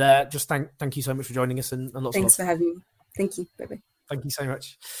 And just thank you so much for joining us and lots of love. Thanks for having me. Thank you. Bye-bye. Thank you so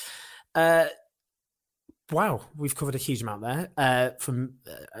much. Wow, we've covered a huge amount there from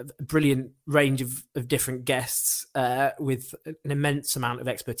a brilliant range of different guests with an immense amount of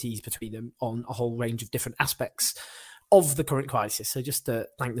expertise between them on a whole range of different aspects of the current crisis. So just to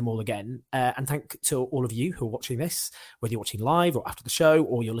thank them all again, and thank to all of you who are watching this, whether you're watching live or after the show,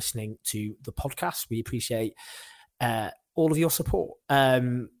 or you're listening to the podcast. We appreciate all of your support.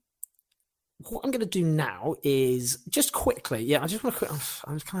 What I'm going to do now is just quickly, I just want to.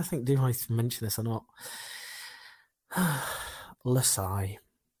 I was kind of thinking, do I mention this or not? Lasai.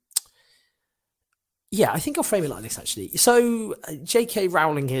 Yeah, I think I'll frame it like this, actually. So J.K.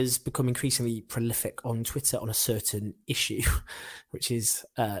 Rowling has become increasingly prolific on Twitter on a certain issue, which is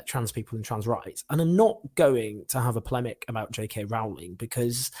trans people and trans rights. And I'm not going to have a polemic about J.K. Rowling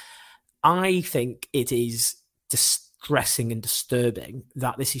because I think it is distressing and disturbing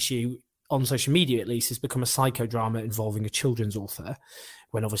that this issue, on social media at least, has become a psychodrama involving a children's author,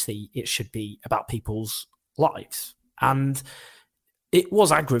 when obviously it should be about people's lives. And it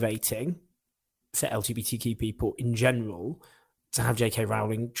was aggravating for LGBTQ people in general to have J.K.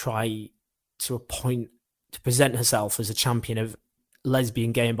 Rowling try to present herself as a champion of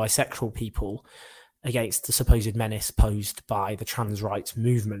lesbian, gay and bisexual people against the supposed menace posed by the trans rights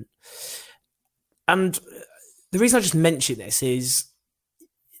movement. And the reason I just mention this is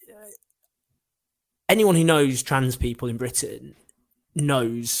anyone who knows trans people in Britain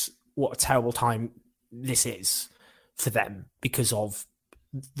knows what a terrible time this is for them because of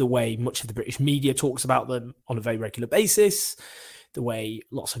the way much of the British media talks about them on a very regular basis, the way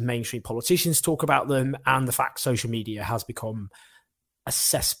lots of mainstream politicians talk about them, and the fact social media has become a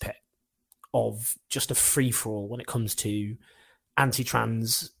cesspit of just a free-for-all when it comes to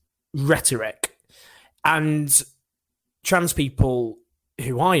anti-trans rhetoric. And trans people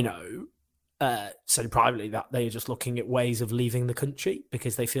who I know said privately that they are just looking at ways of leaving the country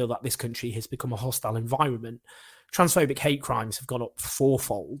because they feel that this country has become a hostile environment. Transphobic hate crimes have gone up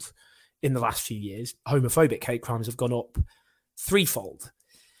fourfold in the last few years. Homophobic hate crimes have gone up threefold.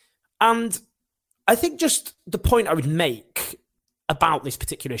 And I think just the point I would make about this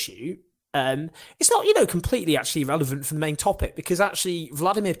particular issue, it's not, completely actually relevant for the main topic, because actually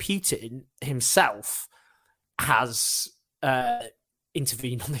Vladimir Putin himself has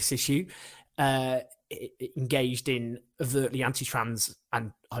intervened on this issue, engaged in overtly anti-trans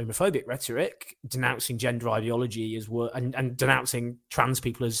and homophobic rhetoric, denouncing gender ideology and denouncing trans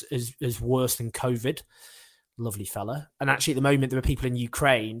people as worse than COVID. Lovely fella. And actually, at the moment, there are people in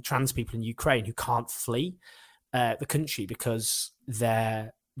Ukraine, trans people in Ukraine, who can't flee the country because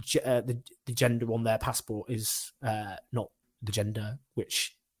the gender on their passport is not the gender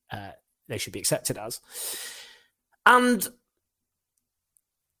which they should be accepted as. And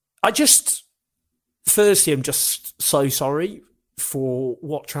firstly, I'm just so sorry for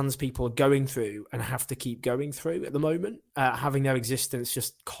what trans people are going through and have to keep going through at the moment, having their existence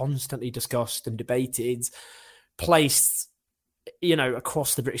just constantly discussed and debated, placed,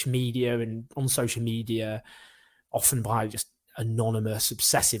 across the British media and on social media, often by just anonymous,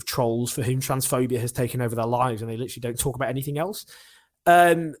 obsessive trolls for whom transphobia has taken over their lives and they literally don't talk about anything else.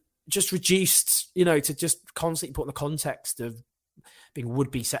 Just reduced, to just constantly put in the context of being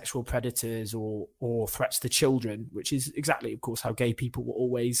would-be sexual predators or threats to children, which is exactly, of course, how gay people were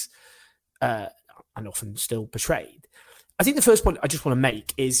always and often still portrayed. I think the first point I just want to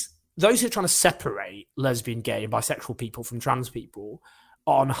make is those who are trying to separate lesbian, gay and bisexual people from trans people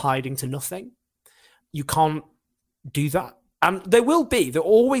are hiding to nothing. You can't do that. And there are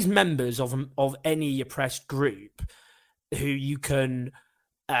always members of any oppressed group who you can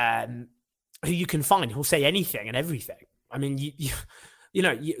find who'll say anything and everything. I mean,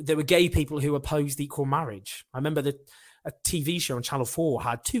 there were gay people who opposed equal marriage. I remember a TV show on Channel 4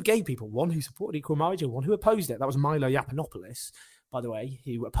 had two gay people, one who supported equal marriage and one who opposed it. That was Milo Yiannopoulos, by the way,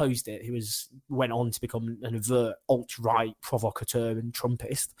 who opposed it, who went on to become an overt alt-right provocateur and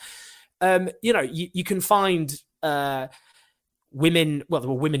Trumpist. You can find women, there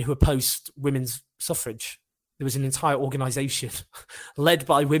were women who opposed women's suffrage. There was an entire organization led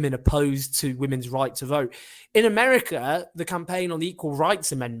by women opposed to women's right to vote. In America, the campaign on the Equal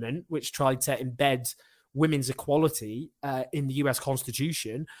Rights Amendment, which tried to embed women's equality in the US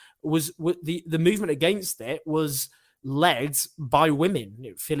Constitution, was the movement against it was led by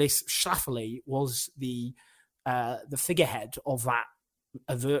women. Phyllis Schlafly was the figurehead of that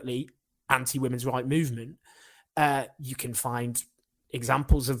overtly anti-women's right movement. You can find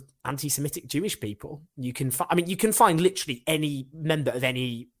examples of anti-Semitic Jewish people. You can find literally any member of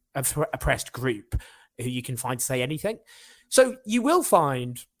any oppressed group who you can find to say anything. So you will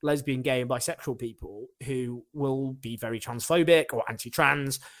find lesbian, gay and bisexual people who will be very transphobic or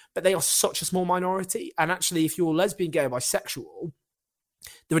anti-trans, but they are such a small minority. And actually, if you're lesbian, gay or bisexual,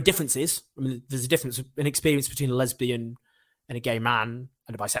 there are differences. I mean, there's a difference in experience between a lesbian and a gay man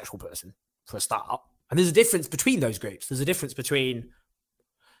and a bisexual person, for a start. And there's a difference between those groups. There's a difference between,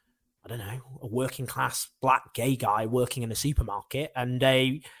 I don't know, a working class black gay guy working in a supermarket and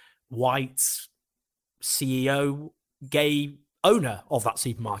a white CEO gay owner of that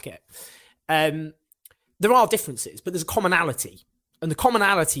supermarket. There are differences, but there's a commonality. And the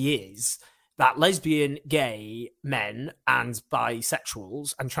commonality is that lesbian, gay men and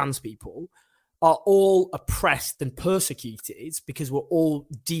bisexuals and trans people are all oppressed and persecuted because we're all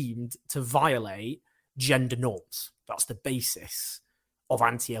deemed to violate gender norms. That's the basis of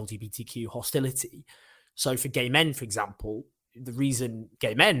anti-LGBTQ hostility. So for gay men, for example, the reason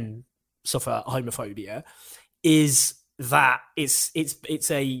gay men suffer homophobia is that it's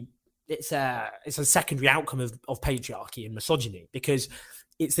a secondary outcome of patriarchy and misogyny, because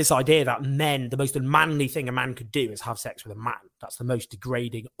it's this idea that men, the most unmanly thing a man could do is have sex with a man. That's the most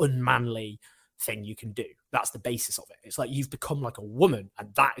degrading, unmanly thing you can do. That's the basis of it. It's like you've become like a woman,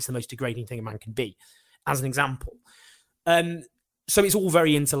 and that is the most degrading thing a man can be, as an example. So it's all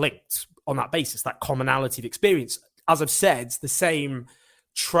very interlinked on that basis, that commonality of experience. As I've said, the same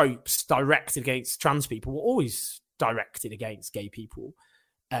tropes directed against trans people were always directed against gay people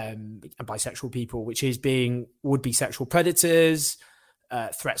and bisexual people, which is being would-be sexual predators,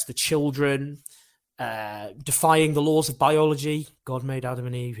 threats to children, defying the laws of biology. God made Adam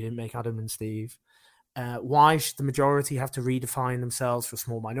and Eve, he didn't make Adam and Steve. Why should the majority have to redefine themselves for a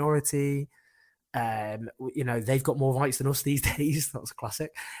small minority? They've got more rights than us these days. That's a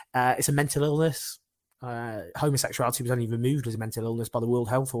classic. It's a mental illness. Homosexuality was only removed as a mental illness by the World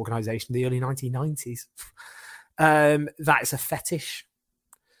Health Organization in the early 1990s. That is a fetish.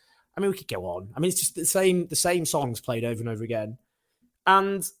 I mean, we could go on. I mean, it's just the same songs played over and over again.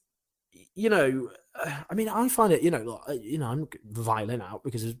 And, I find it, I'm violin out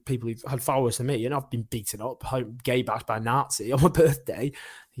because there's people who've had followers than me, and I've been beaten up, gay bashed by a Nazi on my birthday.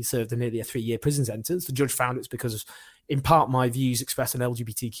 He served nearly a 3-year prison sentence. The judge found it's because, in part, my views expressed on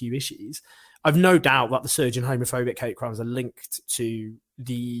LGBTQ issues. I've no doubt that the surge in homophobic hate crimes are linked to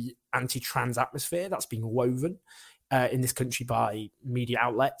the anti-trans atmosphere that's being woven in this country by media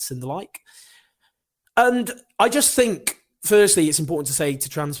outlets and the like. And I just think, firstly, it's important to say to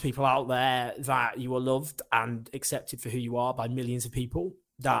trans people out there that you are loved and accepted for who you are by millions of people,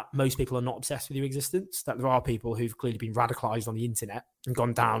 that most people are not obsessed with your existence, that there are people who've clearly been radicalized on the internet and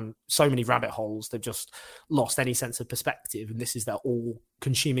gone down so many rabbit holes, they've just lost any sense of perspective. And this is their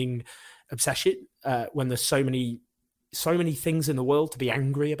all-consuming obsession when there's so many things in the world to be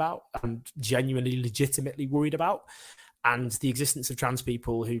angry about and genuinely, legitimately worried about. And the existence of trans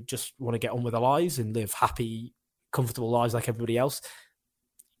people who just want to get on with their lives and live happy, comfortable lives like everybody else,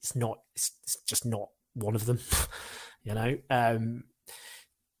 it's just not one of them.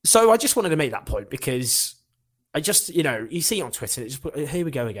 So I just wanted to make that point because I just, you see on Twitter, here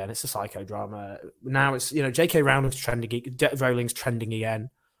we go again. It's a psychodrama. Now it's, J.K. Rowling's trending again.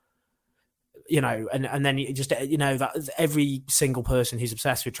 And then you just, that every single person who's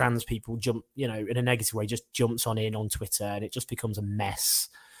obsessed with trans people jump, in a negative way, just jumps on Twitter, and it just becomes a mess.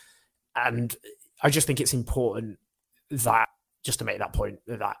 And I just think it's important that, just to make that point,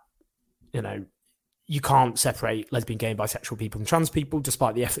 that, you can't separate lesbian, gay, and bisexual people and trans people,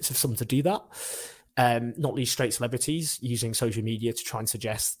 despite the efforts of some to do that. Not least straight celebrities using social media to try and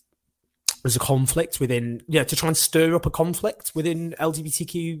suggest there's a conflict within, to try and stir up a conflict within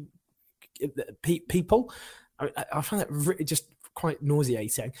LGBTQ people. I find that just quite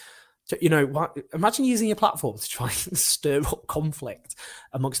nauseating. So, imagine using your platform to try and stir up conflict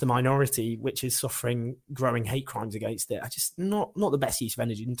amongst the minority, which is suffering growing hate crimes against it. I just not the best use of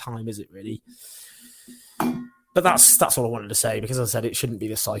energy and time, is it really? But that's all I wanted to say, because as I said, it shouldn't be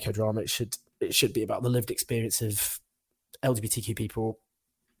the psychodrama. It should be about the lived experience of LGBTQ people.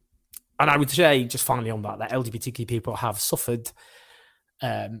 And I would say, just finally on that LGBTQ people have suffered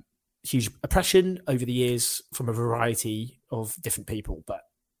huge oppression over the years from a variety of different people, but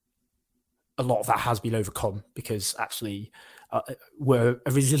a lot of that has been overcome because actually we're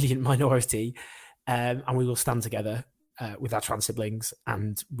a resilient minority, and we will stand together with our trans siblings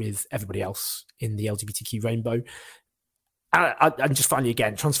and with everybody else in the LGBTQ rainbow. And just finally,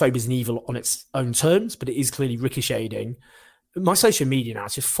 again, transphobia is an evil on its own terms, but it is clearly ricocheting. My social media now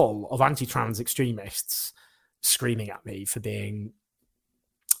is just full of anti-trans extremists screaming at me for being,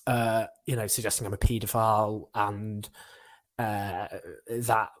 suggesting I'm a paedophile and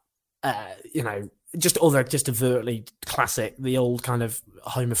just overtly classic, the old kind of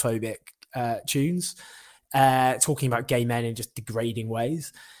homophobic tunes, talking about gay men in just degrading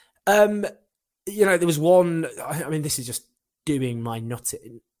ways. There was one, this is just doing my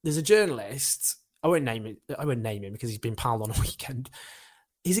nutting. There's a journalist, I won't name him because he's been palled on a weekend.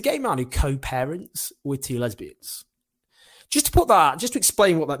 He's a gay man who co-parents with 2 lesbians. Just to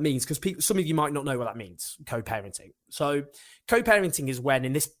explain what that means, because some of you might not know what that means, co-parenting. So co-parenting is when,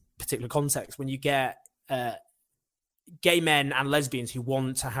 in this particular context, when you get gay men and lesbians who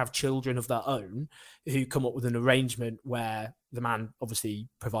want to have children of their own, who come up with an arrangement where the man obviously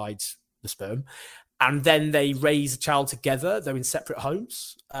provides the sperm, and then they raise a child together. They're in separate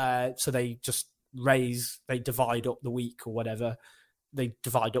homes. So they just they divide up the week or whatever. They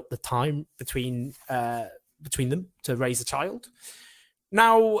divide up the time between them to raise a child.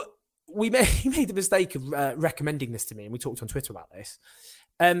 Now, he made the mistake of recommending this to me, and we talked on Twitter about this,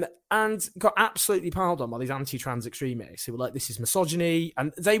 and got absolutely piled on by these anti-trans extremists who were like, this is misogyny,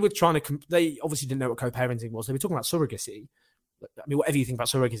 and they were they obviously didn't know what co-parenting was. They were talking about surrogacy. I mean, whatever you think about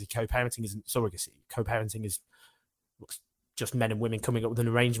surrogacy, co-parenting isn't surrogacy. Co-parenting is just men and women coming up with an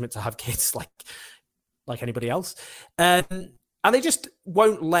arrangement to have kids like anybody else. And they just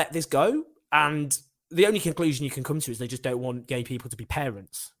won't let this go, and the only conclusion you can come to is they just don't want gay people to be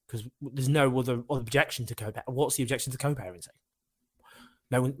parents, because there's no other objection to co-parenting. What's the objection to co-parenting?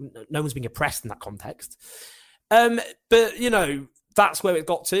 No one's being oppressed in that context. But, that's where it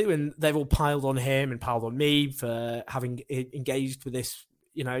got to, and they've all piled on him and piled on me for having engaged with this,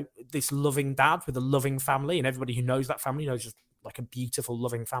 this loving dad with a loving family, and everybody who knows that family knows just like a beautiful,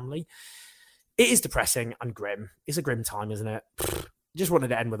 loving family. It is depressing and grim. It's a grim time, isn't it? Just wanted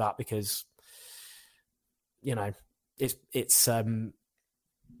to end with that because... it's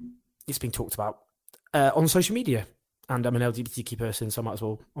being talked about on social media, and I'm an LGBTQ person, so I might as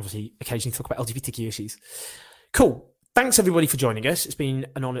well obviously occasionally talk about LGBTQ issues. Cool. Thanks everybody for joining us. It's been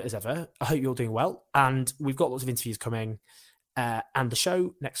an honour as ever. I hope you're all doing well, and we've got lots of interviews coming. And the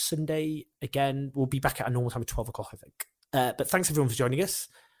show next Sunday again will be back at a normal time of 12 o'clock, I think. But thanks everyone for joining us.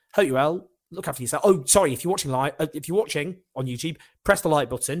 Hope you're well. Look after yourself. Oh, sorry, if you're watching live, if you're watching on YouTube, press the like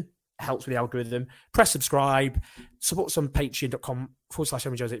button. Helps with the algorithm. Press subscribe. Support us on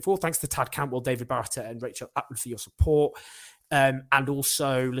patreon.com/OwenJones84. Thanks to Tad Campbell, David Barrett, and Rachel Atwood for your support. And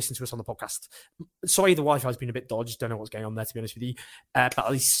also listen to us on the podcast. Sorry, the Wi-Fi has been a bit dodged. Don't know what's going on there, to be honest with you. But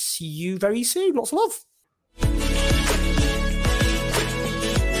I'll see you very soon. Lots of love.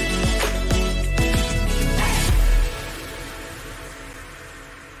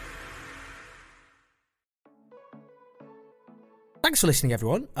 Thanks for listening,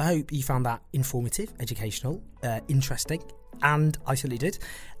 everyone. I hope you found that informative, educational, interesting, and I certainly did.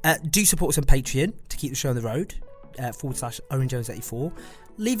 Do support us on Patreon to keep the show on the road, /OwenJones84.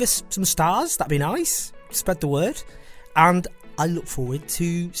 Leave us some stars, that'd be nice. Spread the word. And I look forward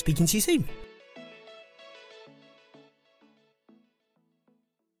to speaking to you soon.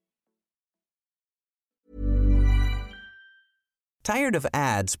 Tired of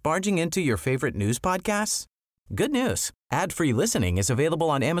ads barging into your favorite news podcasts? Good news. Ad-free listening is available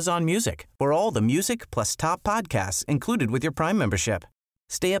on Amazon Music for all the music plus top podcasts included with your Prime membership.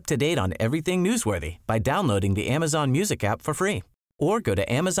 Stay up to date on everything newsworthy by downloading the Amazon Music app for free, or go to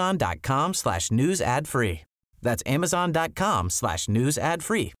amazon.com/news ad free. That's amazon.com/news ad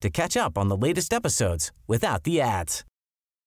free to catch up on the latest episodes without the ads.